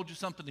Lord told you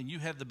something and you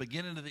have the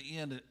beginning to the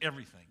end and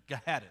everything?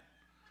 Had it.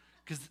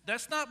 Because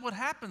that's not what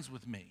happens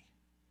with me.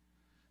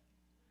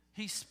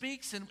 He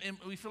speaks and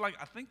we feel like,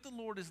 I think the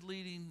Lord is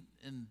leading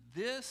in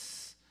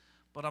this,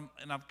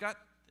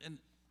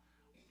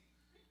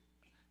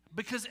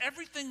 because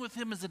everything with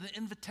him is an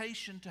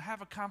invitation to have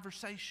a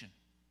conversation.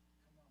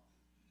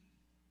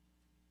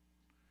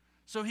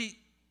 So he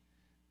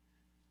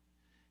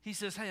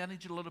says, hey, I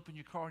need you to load up in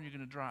your car and you're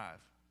going to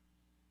drive.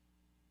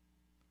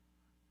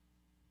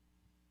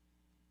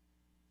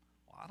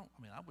 Well,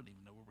 I wouldn't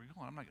even know where we're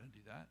going. I'm not going to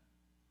do that.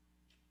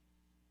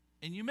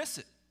 And you miss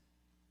it.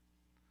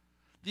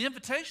 The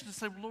invitation to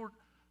say, well, Lord,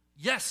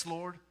 yes,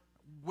 Lord,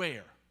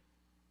 where?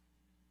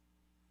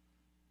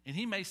 And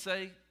he may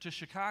say to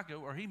Chicago,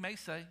 or he may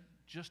say,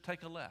 just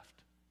take a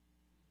left.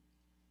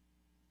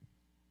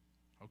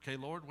 Okay,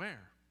 Lord,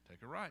 where?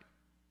 Take a right.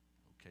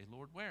 Okay,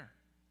 Lord, where?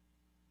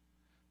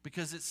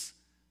 Because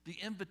the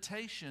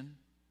invitation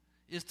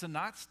is to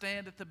not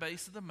stand at the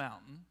base of the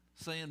mountain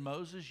saying,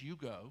 Moses, you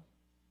go,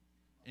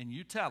 and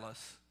you tell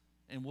us,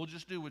 and we'll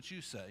just do what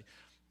you say.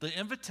 The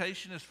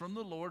invitation is from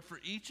the Lord for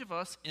each of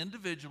us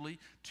individually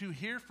to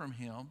hear from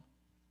him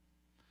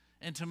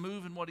and to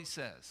move in what he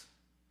says.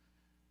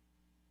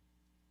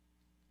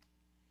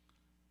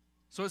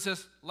 So it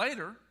says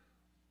later,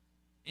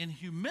 in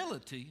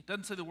humility, it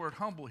doesn't say the word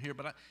humble here,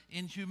 but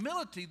in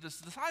humility, the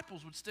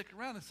disciples would stick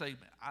around and say,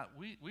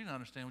 we didn't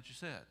understand what you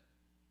said.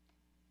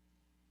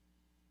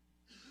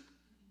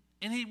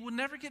 And he would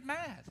never get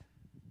mad.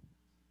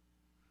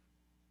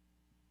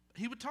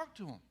 He would talk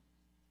to them.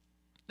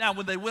 Now,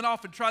 when they went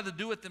off and tried to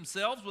do it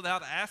themselves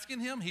without asking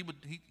him, he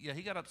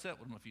got upset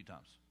with them a few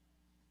times.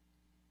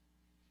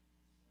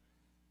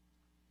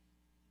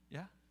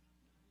 Yeah?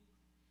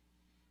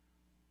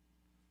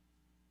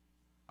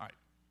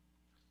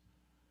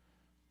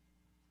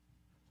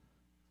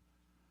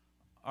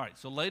 All right,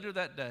 so later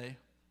that day,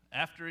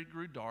 after it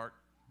grew dark,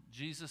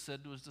 Jesus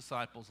said to his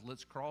disciples,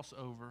 let's cross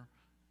over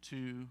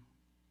to,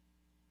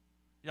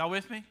 y'all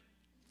with me?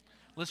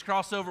 Let's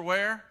cross over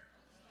where?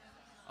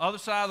 Other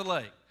side of the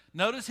lake.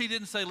 Notice he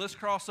didn't say, let's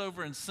cross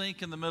over and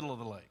sink in the middle of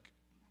the lake.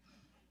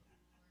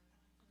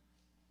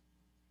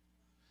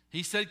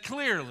 He said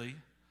clearly,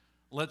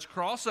 let's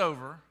cross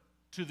over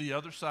to the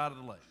other side of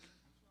the lake.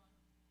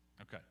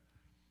 Okay.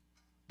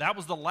 That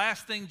was the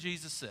last thing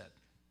Jesus said.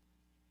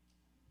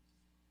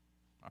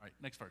 All right,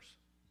 next verse.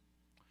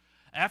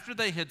 After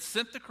they had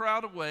sent the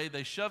crowd away,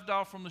 they shoved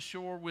off from the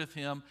shore with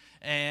him,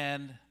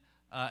 and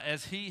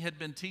as he had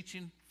been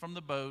teaching from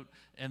the boat,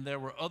 and there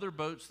were other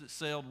boats that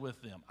sailed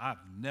with them. I've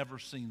never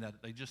seen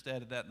that. They just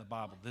added that in the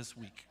Bible this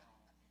week.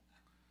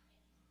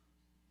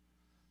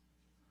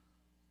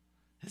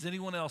 Has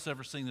anyone else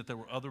ever seen that there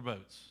were other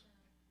boats?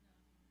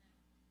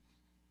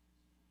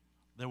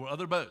 There were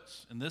other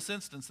boats. In this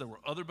instance, there were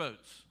other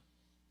boats.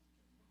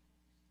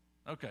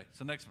 Okay,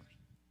 so next verse.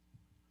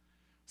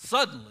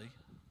 Suddenly,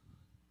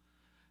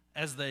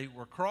 as they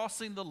were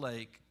crossing the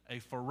lake, a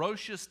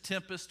ferocious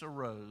tempest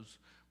arose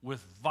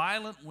with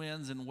violent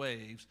winds and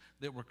waves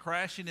that were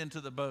crashing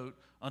into the boat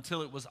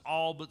until it was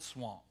all but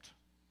swamped.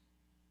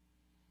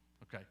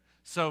 Okay,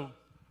 so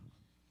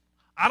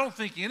I don't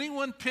think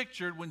anyone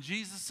pictured when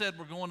Jesus said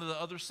we're going to the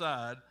other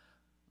side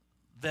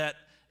that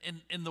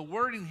in the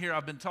wording here,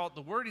 I've been taught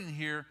the wording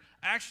here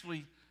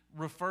actually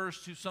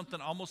refers to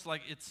something almost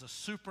like it's a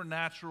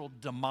supernatural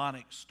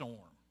demonic storm.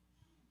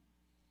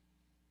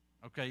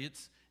 Okay,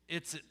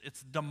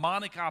 it's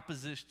demonic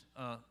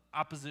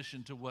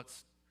opposition to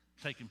what's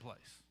taking place.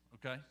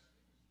 Okay,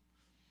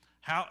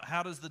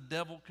 how does the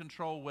devil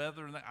control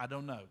weather? I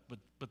don't know,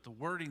 but the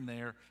wording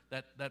there,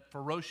 that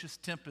ferocious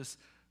tempest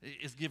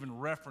is given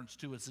reference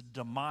to as a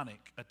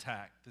demonic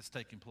attack that's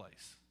taking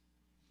place.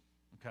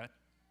 Okay,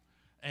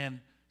 and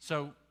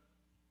so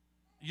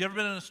you ever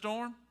been in a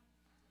storm?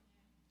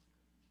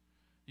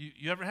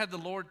 You ever had the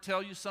Lord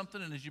tell you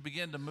something, and as you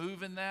begin to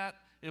move in that,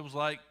 it was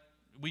like,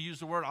 we use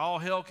the word, all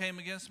hell came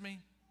against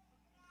me?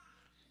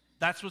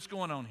 That's what's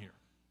going on here.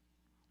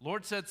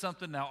 Lord said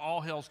something, now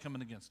all hell's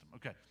coming against him.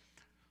 Okay,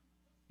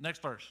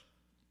 next verse.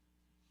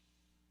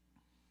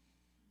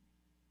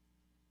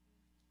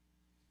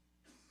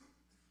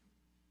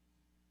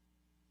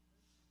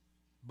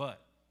 But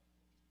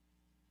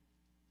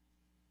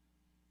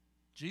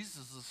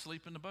Jesus is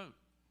asleep in the boat.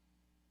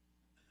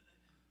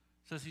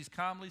 It says he's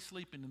calmly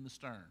sleeping in the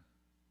stern,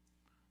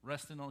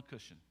 resting on a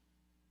cushion.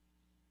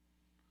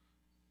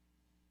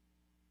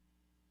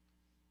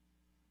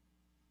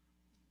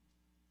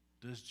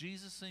 Does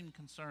Jesus seem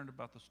concerned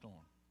about the storm?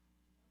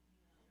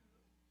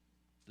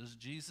 Does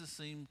Jesus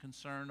seem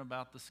concerned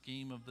about the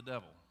scheme of the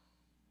devil?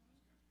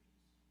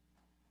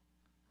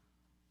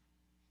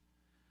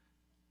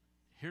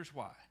 Here's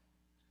why.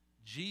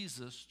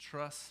 Jesus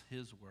trusts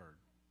his word.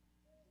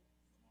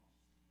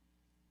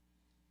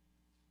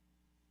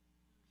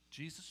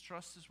 Jesus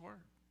trusts his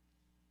word.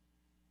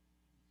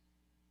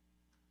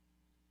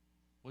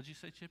 What'd you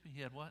say, Chippy?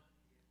 He had what?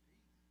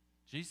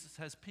 Jesus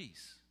has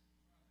peace.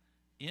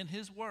 In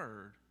his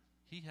word,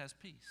 he has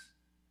peace.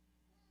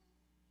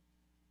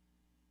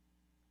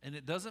 And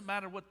it doesn't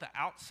matter what the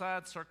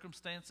outside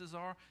circumstances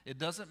are. It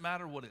doesn't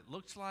matter what it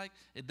looks like.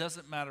 It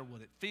doesn't matter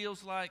what it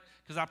feels like.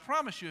 Because I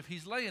promise you, if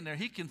he's laying there,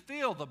 he can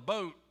feel the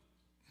boat.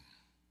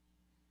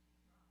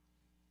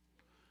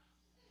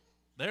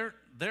 They're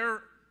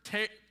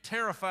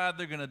terrified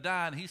they're going to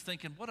die, and he's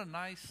thinking, what a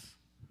nice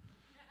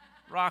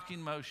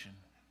rocking motion.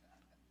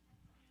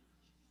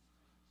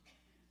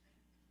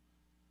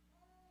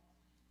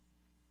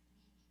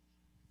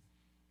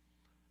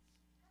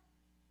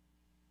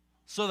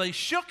 So they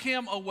shook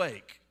him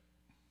awake.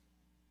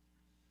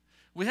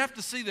 We have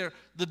to see there,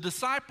 the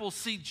disciples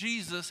see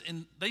Jesus,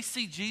 and they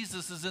see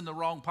Jesus is in the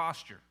wrong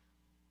posture.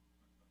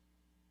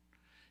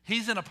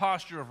 He's in a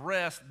posture of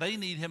rest. They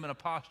need him in a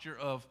posture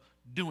of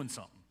doing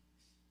something.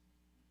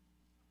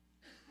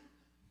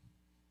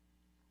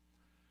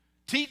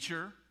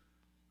 Teacher,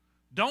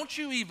 don't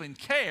you even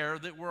care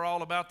that we're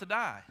all about to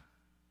die?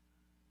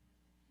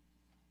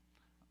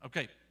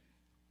 Okay.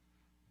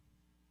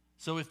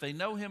 So if they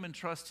know him and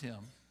trust him,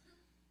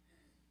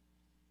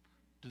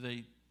 do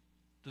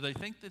they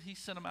think that he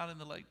sent them out in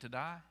the lake to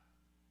die?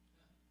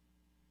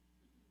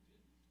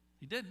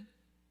 He didn't.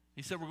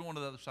 He said, we're going to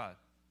the other side.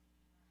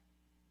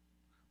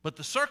 But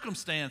the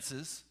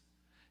circumstances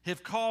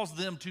have caused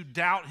them to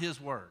doubt his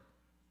word.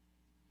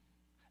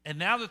 And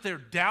now that they're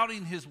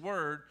doubting his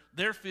word,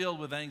 they're filled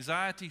with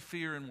anxiety,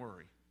 fear, and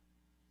worry.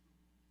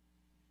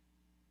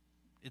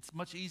 It's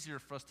much easier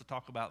for us to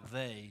talk about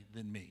they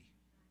than me.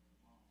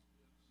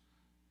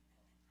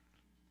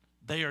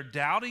 They are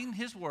doubting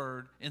his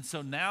word, and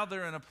so now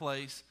they're in a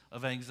place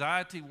of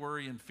anxiety,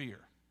 worry, and fear.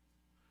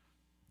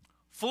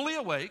 Fully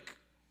awake,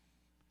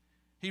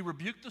 he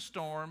rebuked the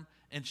storm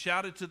and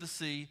shouted to the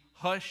sea,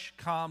 hush,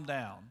 calm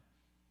down.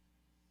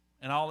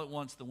 And all at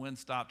once the wind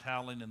stopped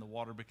howling and the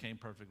water became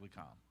perfectly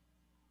calm.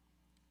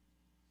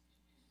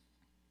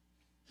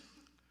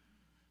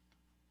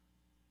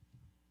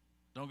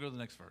 Don't go to the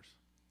next verse.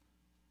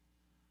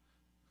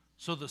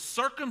 So the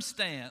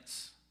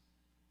circumstance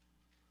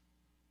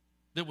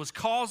that was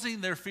causing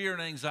their fear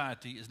and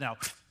anxiety is now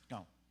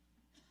gone.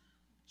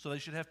 So they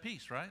should have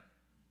peace, right?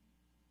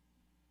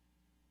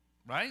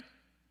 Right?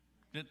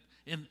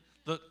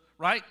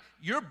 Right?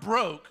 You're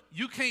broke.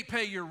 You can't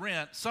pay your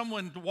rent.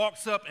 Someone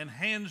walks up and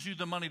hands you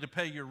the money to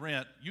pay your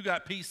rent. You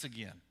got peace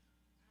again.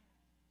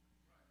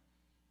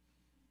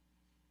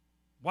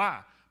 Why?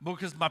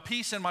 Because my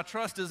peace and my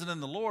trust isn't in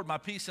the Lord. My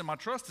peace and my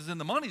trust is in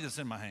the money that's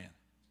in my hand.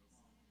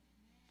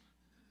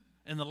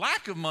 And the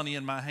lack of money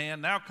in my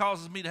hand now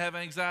causes me to have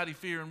anxiety,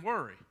 fear, and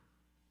worry.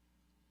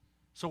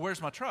 So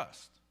where's my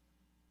trust?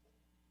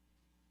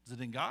 Is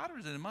it in God or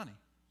is it in money?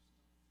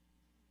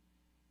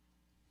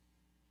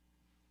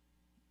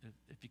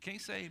 If you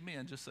can't say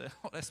amen, just say,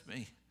 oh, that's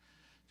me.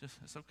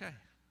 It's okay.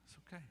 It's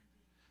okay.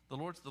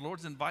 The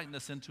Lord's inviting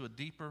us into a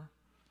deeper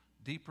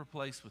deeper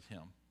place with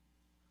him.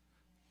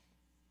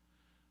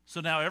 So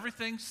now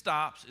everything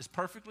stops, is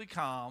perfectly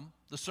calm.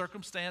 The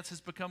circumstance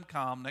has become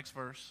calm. Next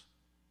verse.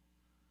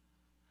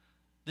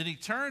 Then he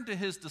turned to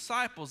his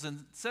disciples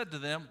and said to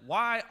them,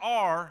 "Why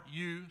are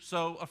you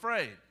so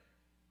afraid?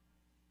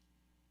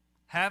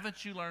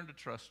 Haven't you learned to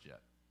trust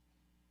yet?"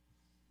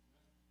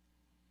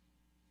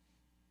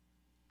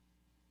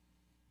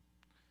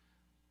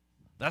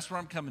 That's where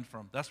I'm coming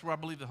from. That's where I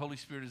believe the Holy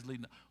Spirit is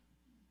leading.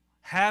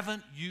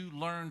 Haven't you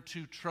learned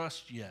to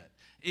trust yet?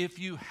 If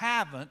you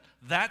haven't,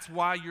 that's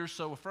why you're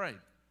so afraid.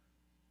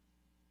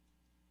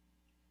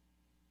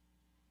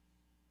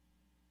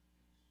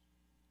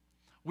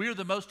 We are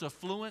the most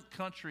affluent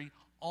country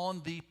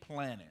on the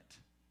planet,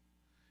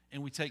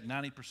 and we take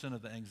 90%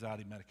 of the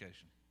anxiety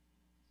medication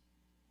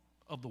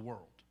of the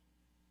world.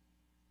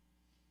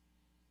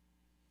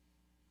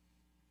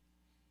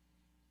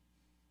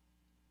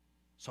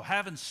 So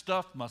having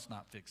stuff must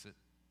not fix it.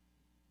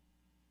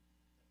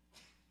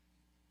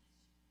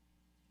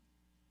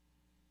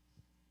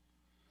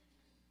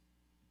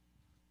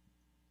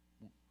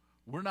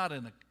 We're not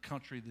in a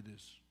country that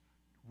is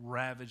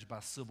ravaged by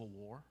civil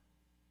war.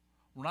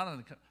 We're not in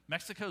a,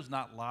 Mexico's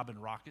not lobbing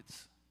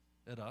rockets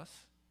at us.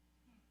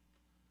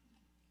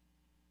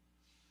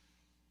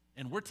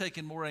 And we're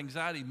taking more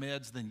anxiety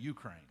meds than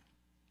Ukraine.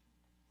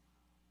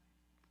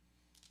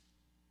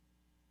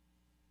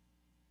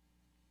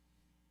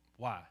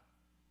 Why?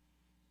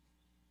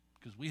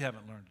 Because we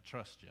haven't learned to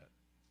trust yet.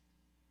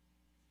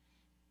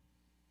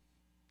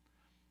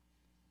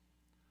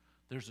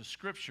 There's a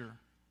scripture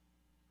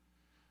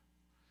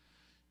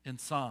in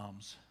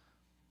Psalms,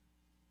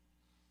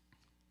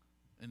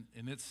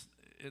 and it's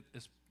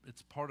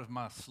part of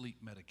my sleep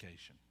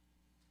medication.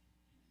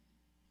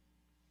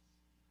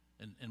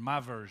 In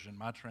my version,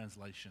 my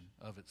translation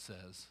of it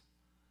says,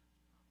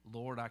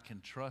 "Lord, I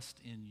can trust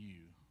in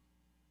you,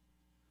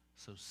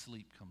 so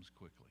sleep comes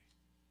quickly."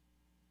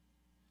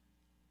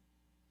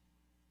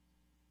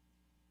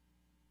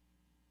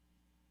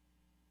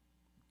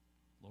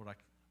 Lord, I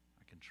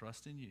can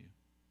trust in you.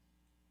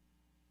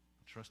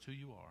 I trust who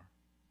you are.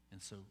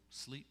 And so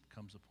sleep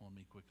comes upon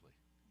me quickly.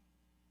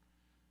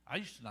 I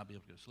used to not be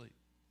able to go to sleep.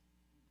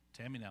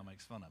 Tammy now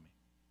makes fun of me.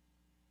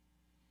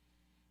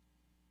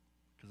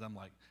 Because I'm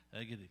like,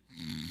 I get it.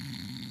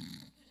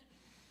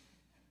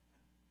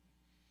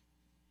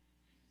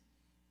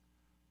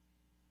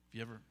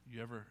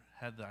 You ever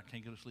had the I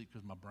can't go to sleep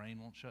because my brain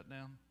won't shut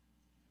down?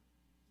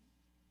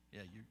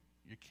 Yeah,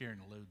 you're carrying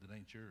a load that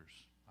ain't yours.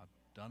 I've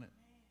done it.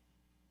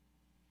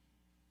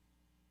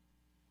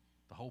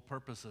 The whole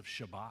purpose of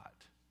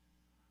Shabbat,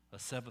 a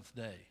seventh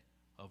day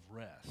of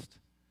rest,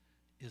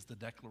 is the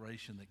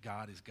declaration that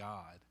God is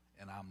God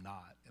and I'm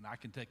not. And I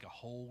can take a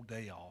whole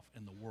day off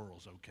and the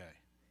world's okay.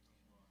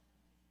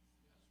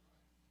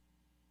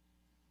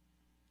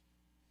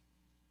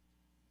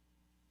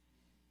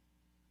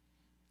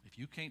 If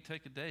you can't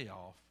take a day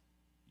off,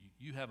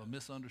 you have a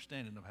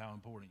misunderstanding of how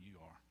important you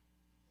are.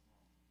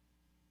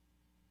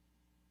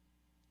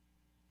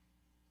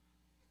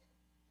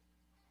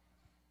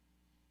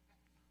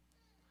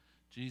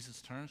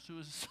 Jesus turns to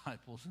his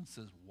disciples and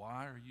says,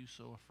 "Why are you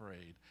so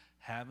afraid?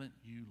 Haven't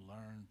you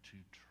learned to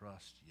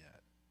trust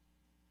yet?"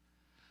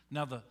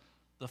 Now,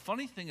 the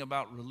funny thing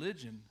about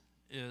religion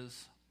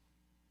is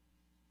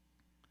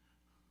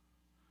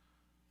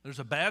there's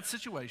a bad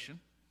situation.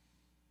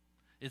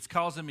 It's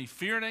causing me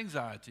fear and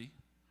anxiety.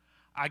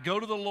 I go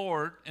to the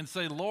Lord and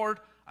say, "Lord,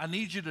 I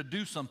need you to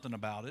do something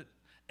about it."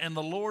 And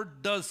the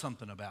Lord does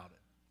something about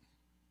it.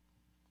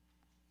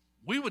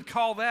 We would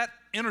call that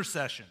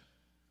intercession.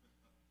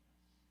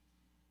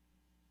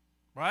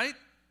 Right?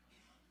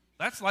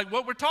 That's like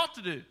what we're taught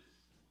to do.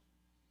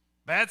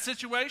 Bad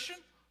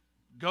situation,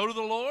 go to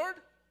the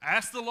Lord,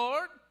 ask the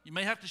Lord. You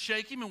may have to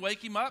shake him and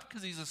wake him up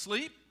because he's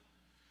asleep.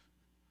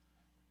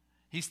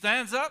 He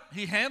stands up,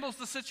 he handles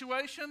the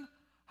situation.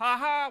 Ha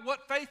ha,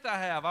 what faith I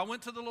have. I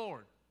went to the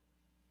Lord.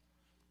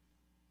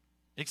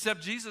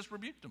 Except Jesus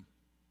rebuked him.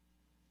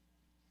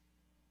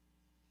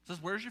 Says,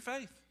 "Where's your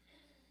faith?"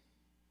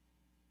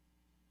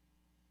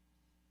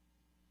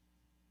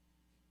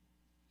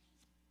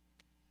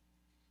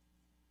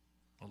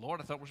 Well,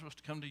 Lord, I thought we're supposed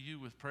to come to you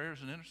with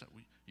prayers and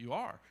intercession. You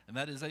are, and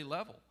that is a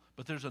level.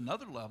 But there's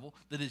another level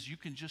that is you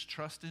can just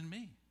trust in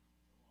me.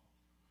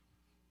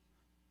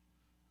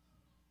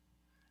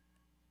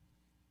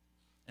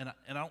 And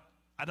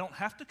I don't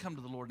have to come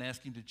to the Lord and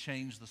ask him to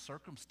change the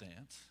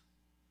circumstance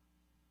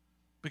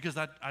because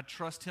I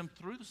trust him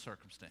through the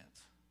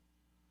circumstance.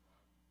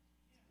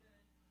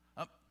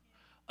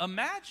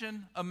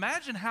 Imagine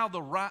how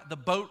the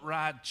boat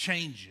ride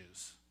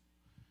changes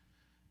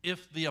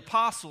if the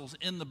apostles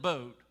in the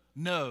boat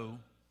know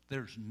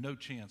there's no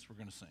chance we're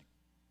going to sink.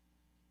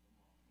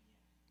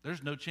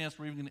 There's no chance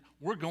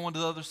we're going to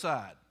the other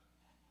side.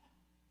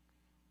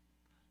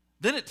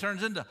 Then it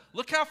turns into,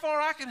 look how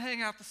far I can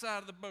hang out the side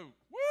of the boat.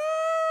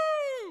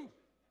 Woo!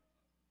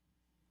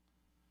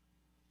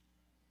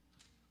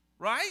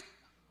 Right?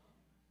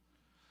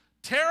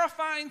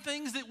 Terrifying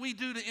things that we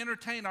do to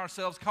entertain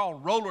ourselves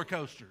called roller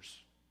coasters.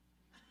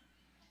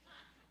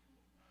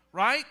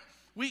 right?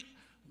 We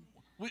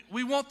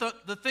want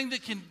the thing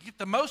that can get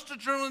the most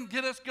adrenaline,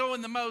 get us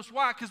going the most.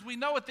 Why? Because we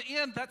know at the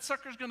end that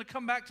sucker's going to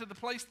come back to the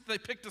place that they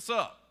picked us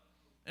up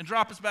and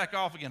drop us back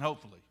off again,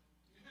 hopefully.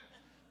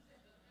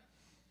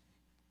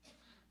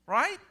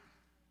 Right?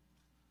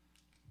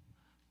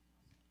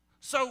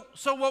 So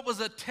what was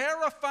a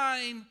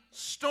terrifying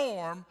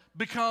storm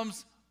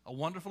becomes a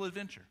wonderful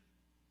adventure.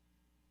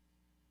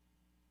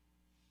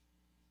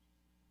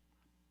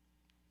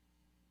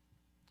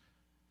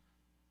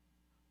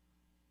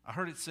 I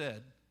heard it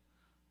said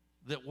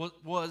that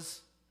what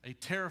was a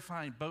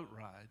terrifying boat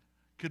ride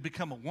could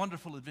become a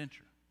wonderful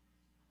adventure.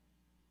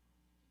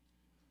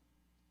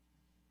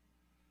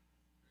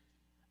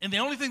 And the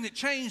only thing that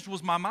changed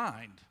was my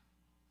mind.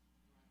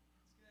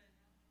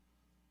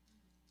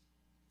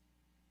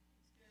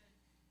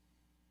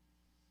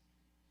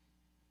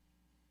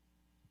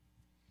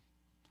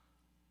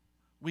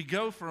 We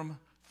go from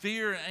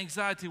fear,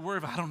 anxiety,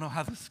 worry, I don't know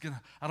how this is going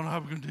to, I don't know how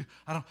we're going to do,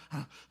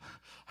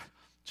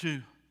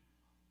 to,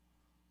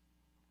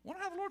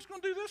 wonder how the Lord's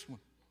going to do this one.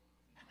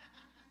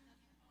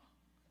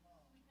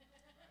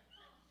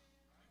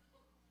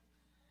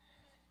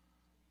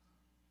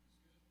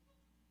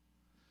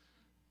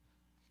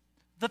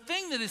 The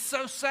thing that is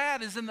so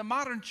sad is in the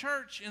modern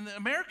church, in the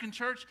American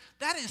church,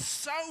 that is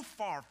so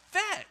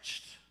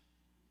far-fetched.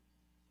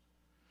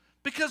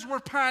 Because we're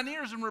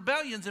pioneers and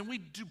rebellions and we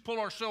do pull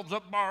ourselves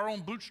up by our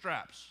own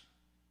bootstraps.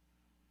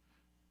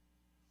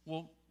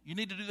 Well, you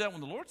need to do that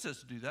when the Lord says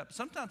to do that, but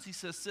sometimes he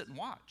says sit and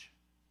watch.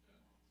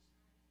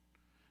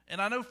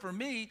 And I know for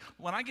me,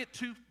 when I get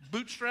too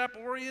bootstrap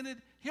oriented,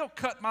 he'll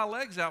cut my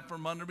legs out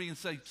from under me and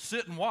say,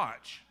 sit and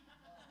watch.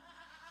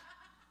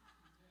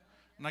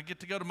 And I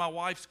get to go to my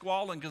wife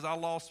squalling because I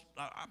lost.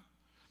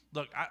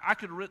 Look, I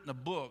could have written a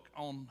book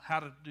on how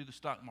to do the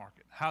stock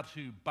market, how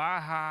to buy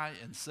high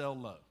and sell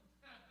low.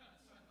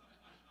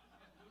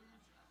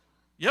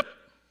 Yep.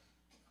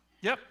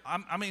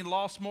 I mean,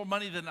 lost more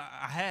money than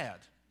I had.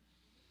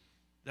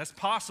 That's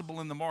possible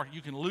in the market.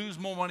 You can lose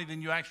more money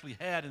than you actually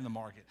had in the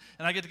market.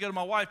 And I get to go to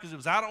my wife because it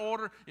was out of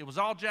order. It was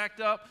all jacked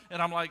up.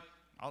 And I'm like,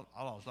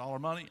 I lost all our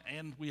money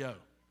and we owe.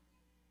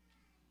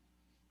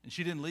 And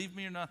she didn't leave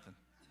me or nothing.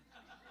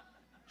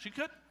 She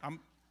could. And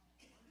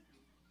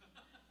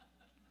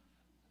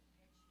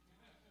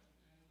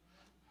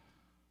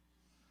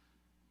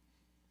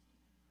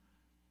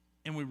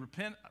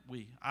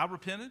I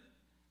repented.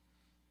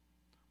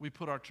 We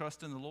put our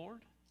trust in the Lord.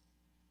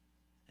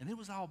 And it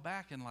was all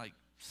back in like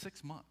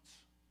 6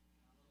 months.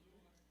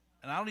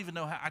 And I don't even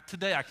know how,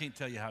 today I can't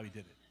tell you how he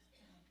did it.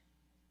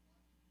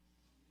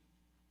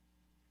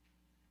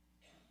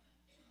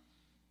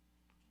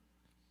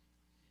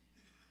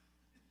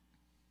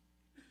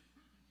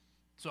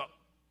 So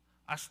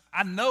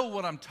I know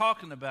what I'm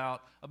talking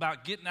about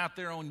getting out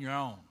there on your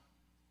own.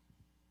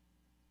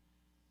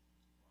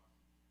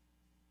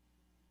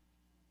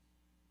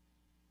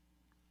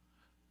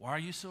 Why are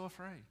you so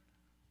afraid?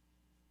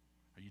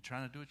 Are you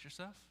trying to do it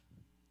yourself?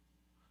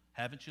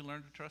 Haven't you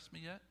learned to trust me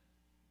yet?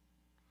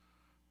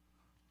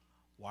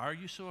 Why are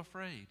you so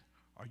afraid?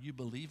 Are you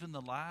believing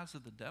the lies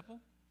of the devil?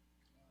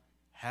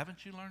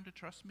 Haven't you learned to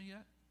trust me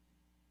yet?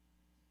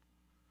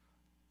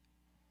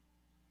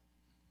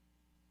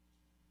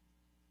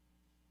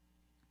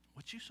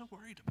 What you so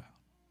worried about?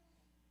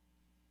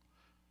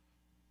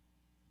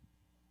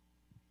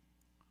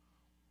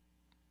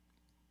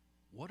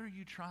 What are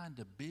you trying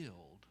to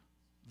build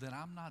that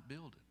I'm not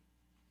building?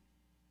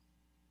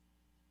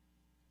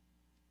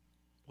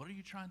 What are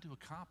you trying to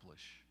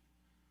accomplish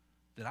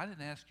that I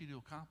didn't ask you to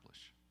accomplish?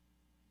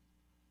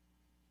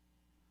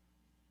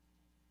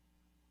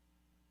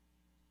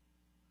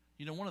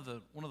 You know, one of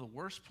the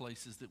worst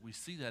places that we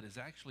see that is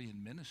actually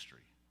in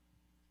ministry.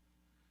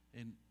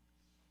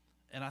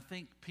 And I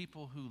think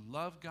people who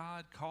love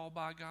God, called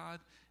by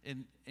God,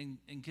 and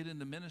get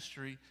into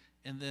ministry,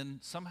 and then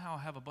somehow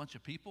have a bunch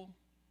of people,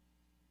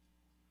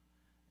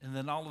 and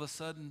then all of a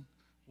sudden,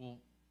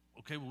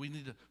 we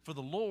need to, for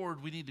the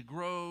Lord, we need to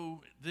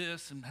grow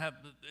this and have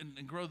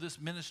and grow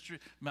this ministry.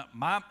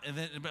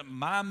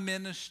 My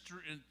ministry,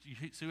 you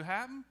see what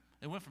happened?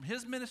 It went from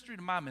his ministry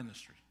to my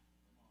ministry.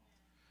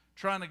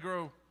 Trying to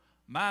grow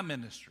my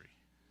ministry.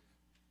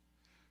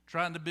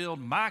 Trying to build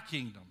my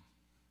kingdom.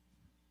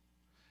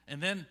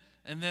 And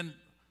then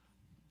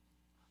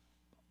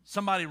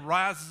somebody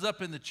rises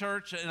up in the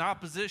church in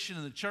opposition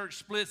and the church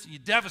splits and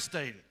you're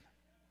devastated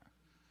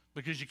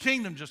because your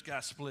kingdom just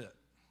got split.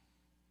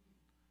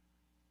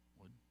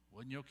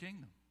 Wasn't your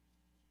kingdom.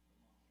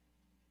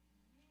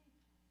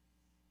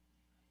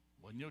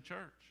 Wasn't your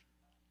church.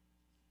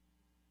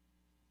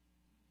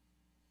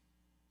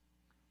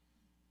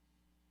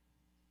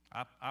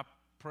 I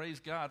praise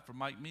God for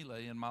Mike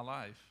Millet in my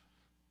life.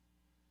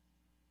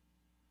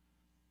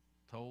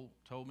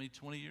 Told me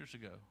 20 years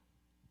ago,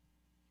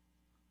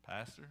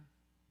 Pastor,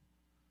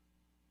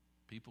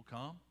 people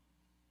come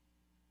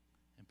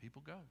and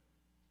people go.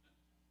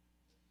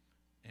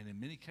 And in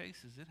many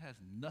cases, it has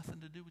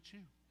nothing to do with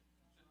you.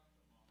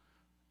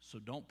 So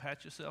don't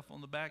pat yourself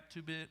on the back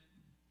too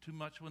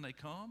much when they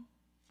come,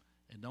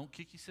 And don't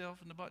kick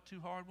yourself in the butt too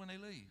hard when they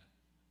leave.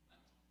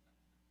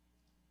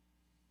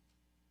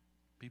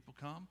 People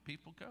come,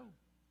 people go.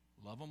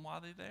 Love them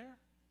while they're there.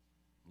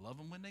 Love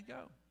them when they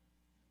go.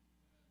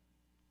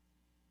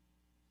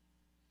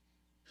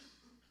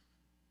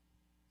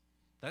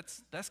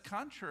 That's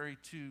contrary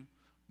to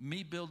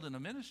me building a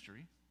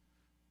ministry.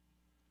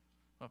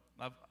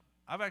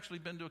 I've actually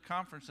been to a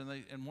conference,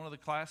 and one of the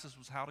classes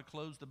was how to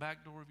close the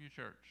back door of your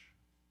church.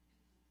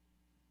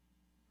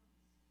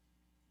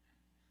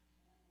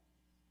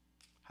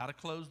 How to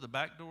close the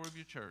back door of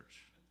your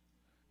church.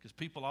 Because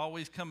people are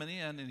always coming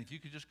in, and if you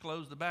could just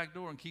close the back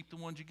door and keep the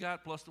ones you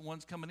got plus the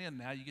ones coming in,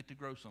 now you get to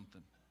grow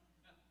something.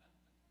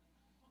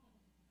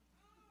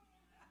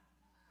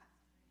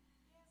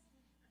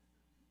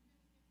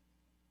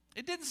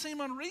 It didn't seem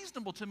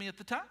unreasonable to me at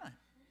the time.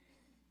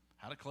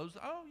 How to close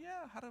oh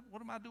yeah,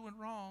 what am I doing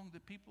wrong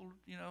that people,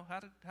 how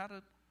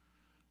to.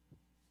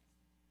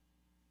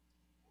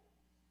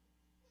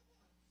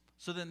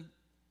 So then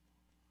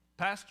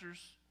pastors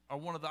are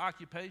one of the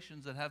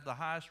occupations that have the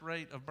highest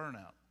rate of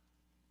burnout.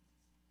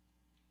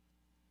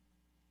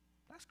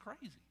 That's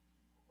crazy.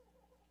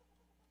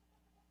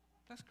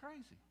 That's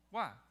crazy.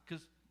 Why?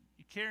 Because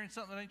you're carrying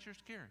something that ain't yours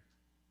to carry.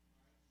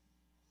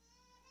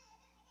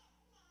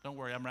 Don't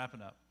worry, I'm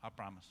wrapping up. I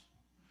promise.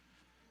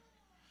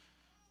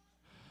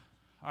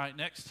 All right,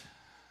 next.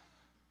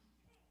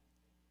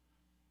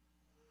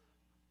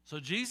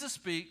 So Jesus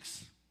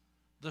speaks,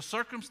 the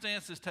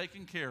circumstance is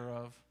taken care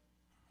of,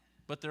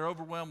 but they're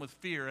overwhelmed with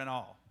fear and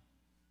awe,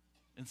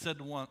 and said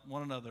to one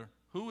another,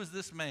 who is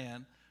this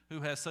man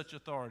who has such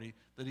authority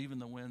that even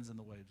the winds and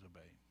the waves obey?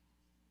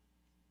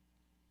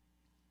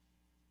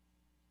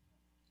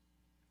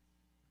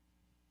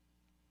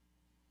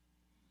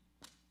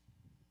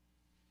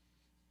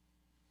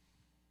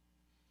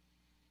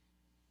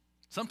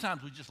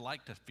 Sometimes we just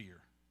like to fear.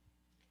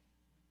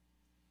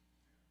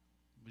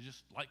 We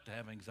just like to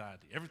have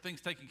anxiety.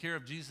 Everything's taken care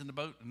of, Jesus in the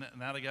boat, and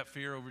now they got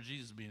fear over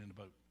Jesus being in the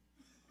boat.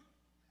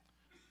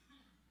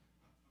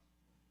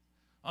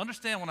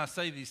 Understand when I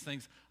say these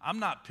things, I'm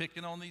not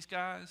picking on these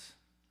guys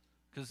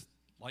because,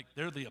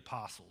 they're the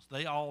apostles.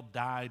 They all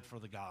died for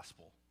the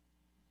gospel.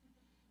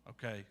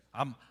 Okay?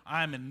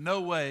 I'm in no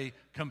way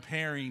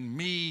comparing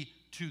me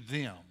to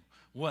them.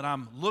 What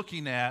I'm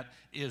looking at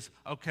is,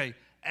 okay,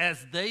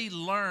 as they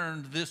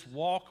learned this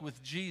walk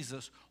with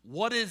Jesus,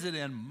 what is it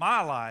in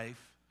my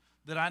life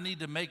that I need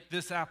to make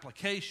this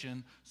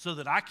application so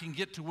that I can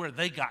get to where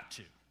they got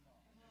to?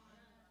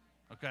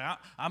 Okay,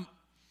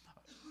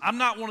 I'm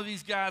not one of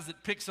these guys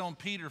that picks on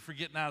Peter for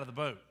getting out of the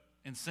boat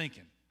and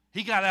sinking.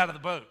 He got out of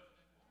the boat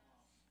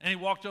and he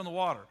walked on the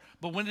water.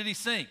 But when did he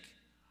sink?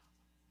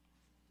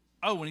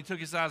 Oh, when he took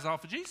his eyes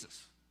off of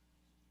Jesus.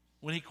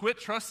 When he quit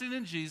trusting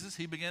in Jesus,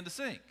 he began to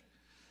sink.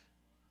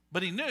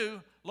 But he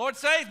knew, Lord,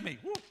 save me.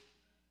 Woo.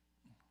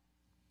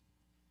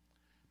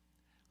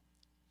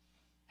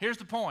 Here's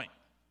the point.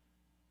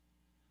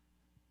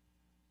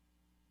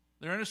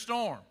 They're in a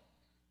storm.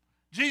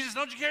 Jesus,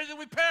 don't you care that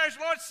we perish?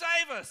 Lord,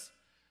 save us.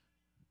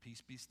 Peace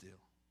be still. What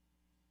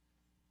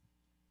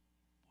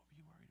were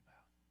you worried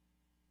about?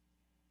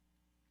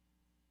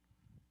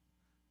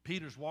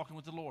 Peter's walking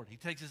with the Lord. He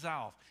takes his eye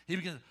off. He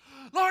begins,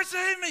 Lord,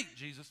 save me.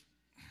 Jesus,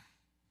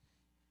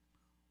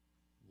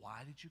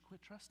 why did you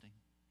quit trusting?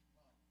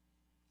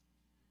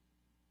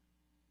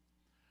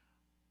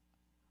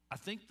 I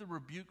think the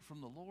rebuke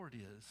from the Lord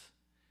is,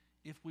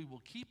 if we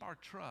will keep our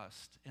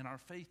trust and our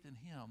faith in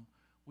Him,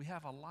 we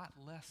have a lot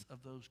less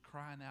of those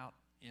crying out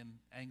in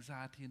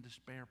anxiety and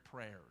despair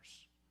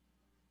prayers.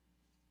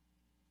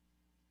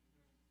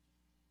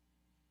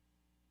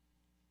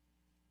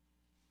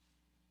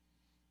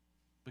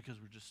 Because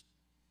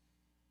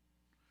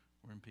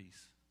we're in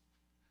peace.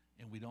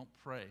 And we don't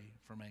pray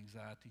from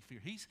anxiety, fear.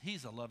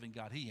 He's a loving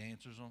God. He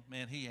answers them.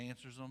 Man, He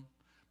answers them.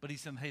 But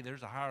He's saying, hey,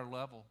 there's a higher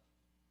level.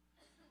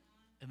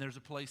 And there's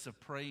a place of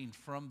praying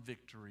from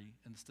victory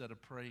instead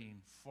of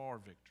praying for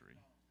victory.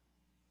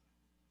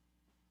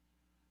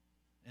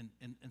 And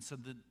so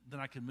then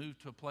I can move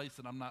to a place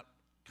that I'm not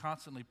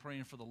constantly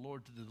praying for the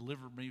Lord to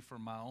deliver me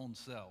from my own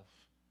self.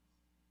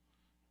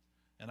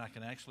 And I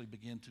can actually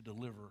begin to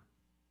deliver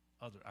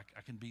others.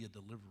 I can be a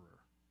deliverer.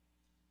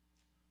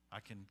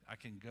 I can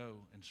go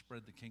and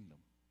spread the kingdom.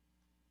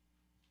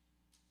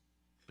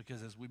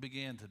 Because as we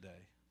began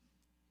today,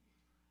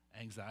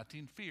 anxiety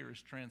and fear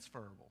is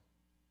transferable.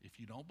 If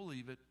you don't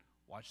believe it,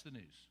 watch the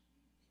news.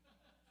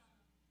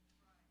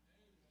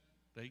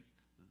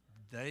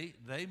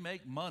 They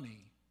make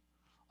money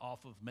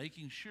off of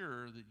making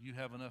sure that you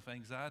have enough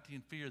anxiety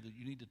and fear that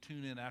you need to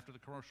tune in after the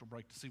commercial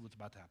break to see what's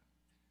about to happen.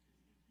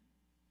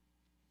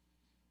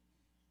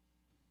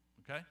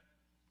 Okay?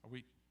 Are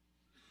we?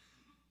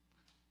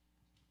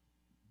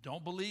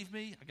 Don't believe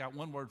me? I got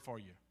one word for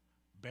you.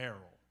 Barrel.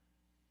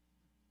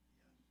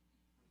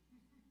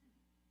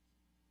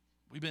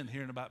 We've been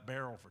hearing about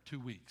barrel for 2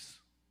 weeks.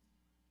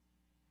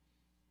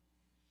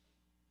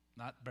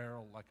 Not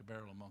barrel like a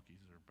barrel of monkeys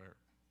or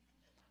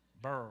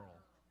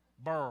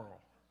burl.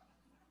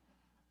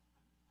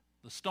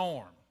 The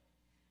storm.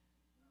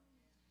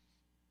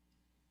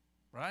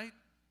 right?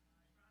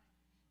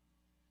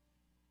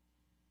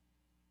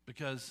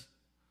 Because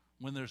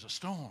when there's a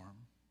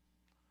storm,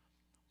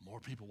 more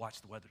people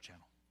watch the Weather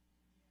Channel.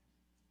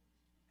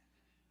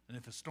 And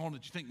if it's a storm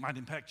that you think might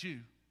impact you,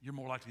 you're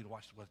more likely to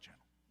watch the Weather Channel.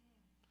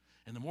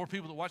 And the more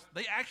people that watch,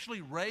 they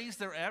actually raise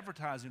their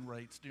advertising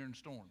rates during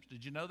storms.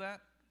 Did you know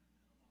that?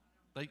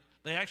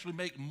 They actually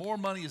make more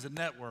money as a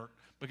network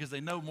because they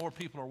know more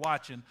people are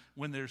watching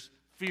when there's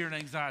fear and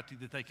anxiety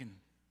that they can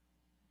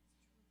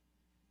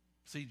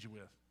seed you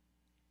with.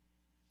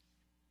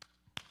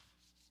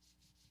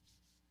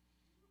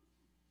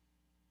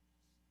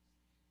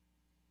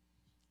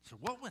 So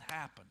what would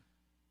happen?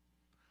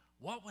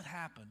 What would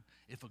happen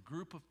if a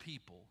group of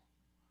people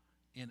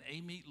in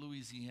Amite,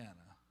 Louisiana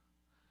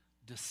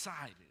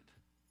decided,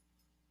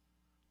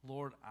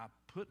 Lord, I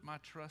put my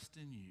trust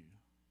in you,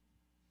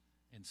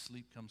 and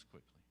sleep comes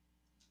quickly.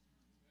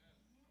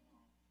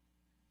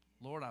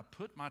 Lord, I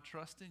put my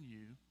trust in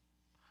you.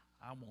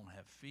 I won't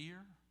have fear.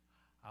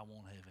 I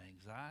won't have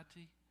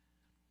anxiety.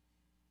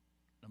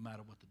 No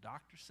matter what the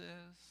doctor says,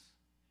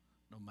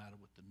 no matter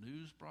what the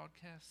news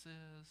broadcast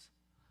says,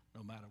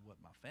 no matter what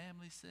my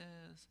family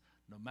says,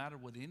 no matter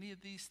what any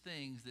of these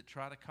things that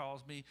try to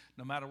cause me,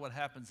 no matter what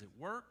happens at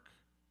work,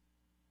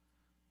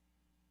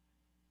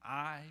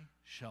 I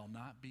shall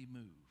not be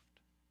moved.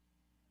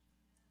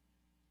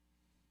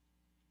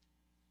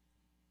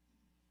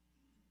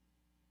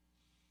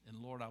 And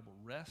Lord, I will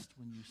rest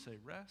when you say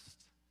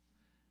rest,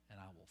 and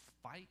I will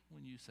fight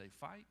when you say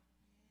fight.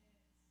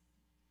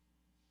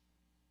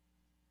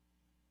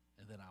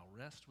 And then I'll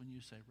rest when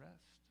you say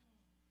rest,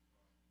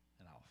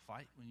 and I'll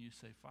fight when you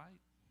say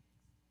fight.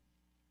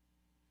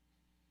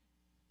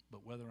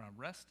 But whether I'm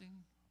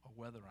resting or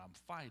whether I'm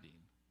fighting,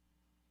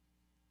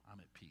 I'm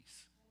at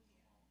peace.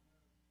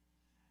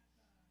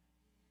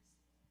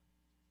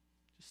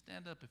 Just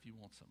stand up if you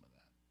want some of that.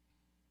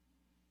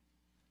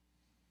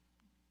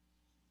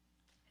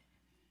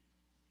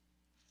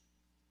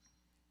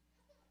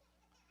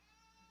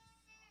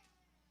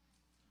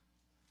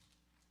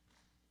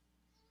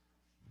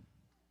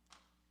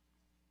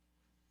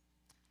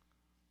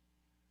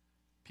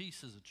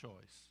 Peace is a choice.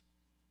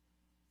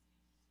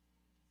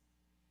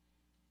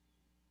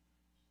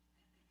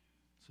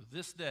 So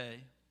this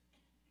day,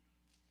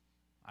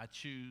 I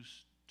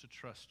choose to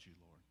trust you,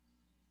 Lord.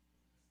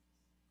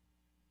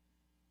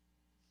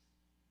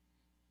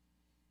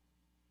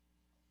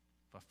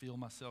 If I feel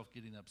myself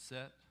getting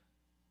upset,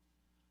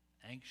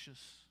 anxious,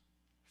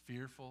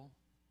 fearful,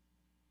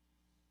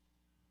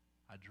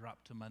 I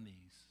drop to my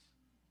knees.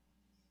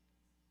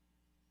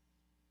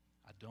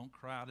 I don't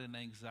cry out in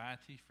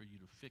anxiety for you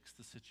to fix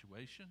the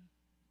situation.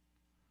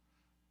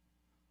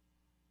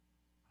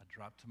 I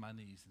drop to my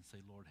knees and say,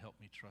 Lord, help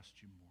me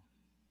trust you more.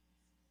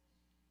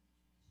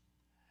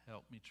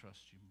 Help me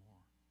trust you more.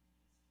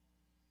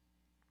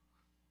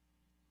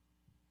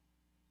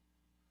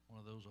 One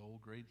of those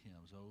old great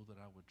hymns, oh, that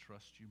I would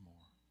trust you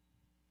more.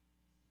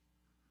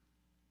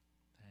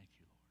 Thank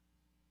you, Lord.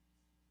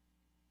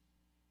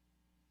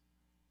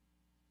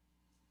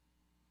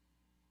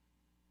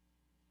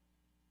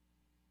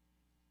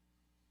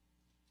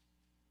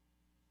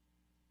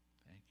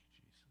 Thank you,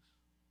 Jesus.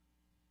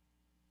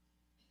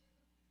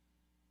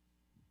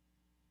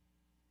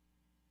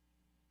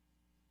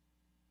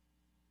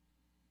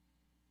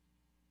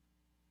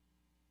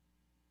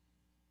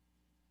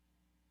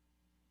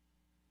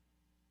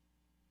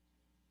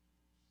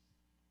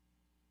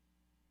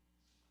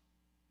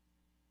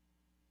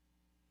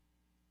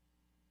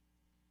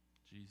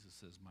 Jesus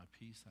says, my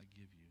peace I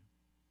give you.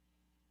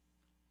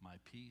 My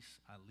peace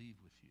I leave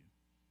with you.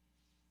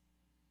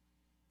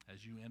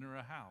 As you enter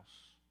a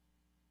house,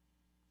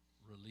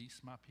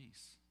 release my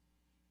peace.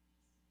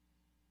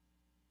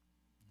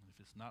 And if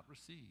it's not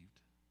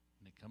received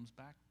and it comes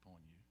back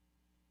upon you,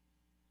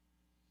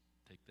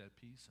 take that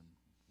peace and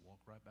walk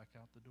right back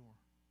out the door.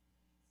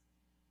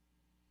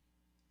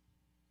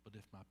 But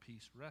if my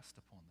peace rests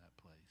upon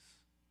that place,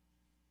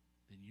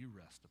 then you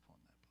rest upon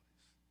that place.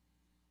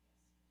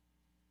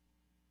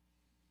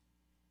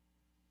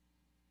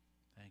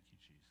 Thank you,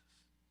 Jesus.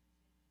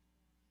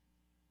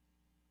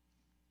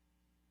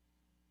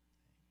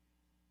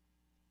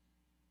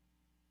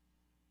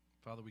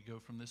 Father, we go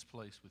from this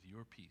place with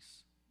your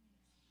peace,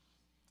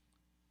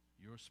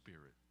 your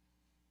spirit,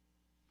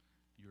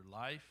 your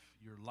life,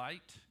 your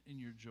light, and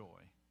your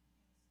joy.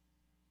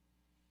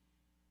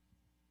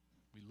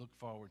 We look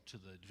forward to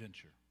the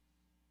adventure.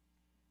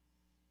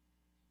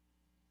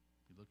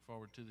 We look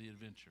forward to the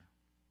adventure.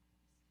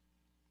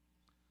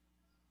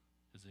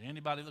 Is there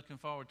anybody looking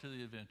forward to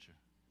the adventure?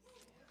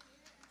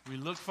 We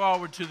look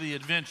forward to the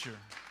adventure.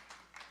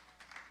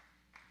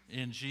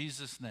 In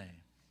Jesus'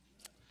 name,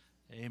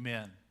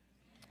 amen.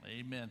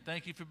 Amen.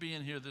 Thank you for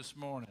being here this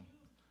morning.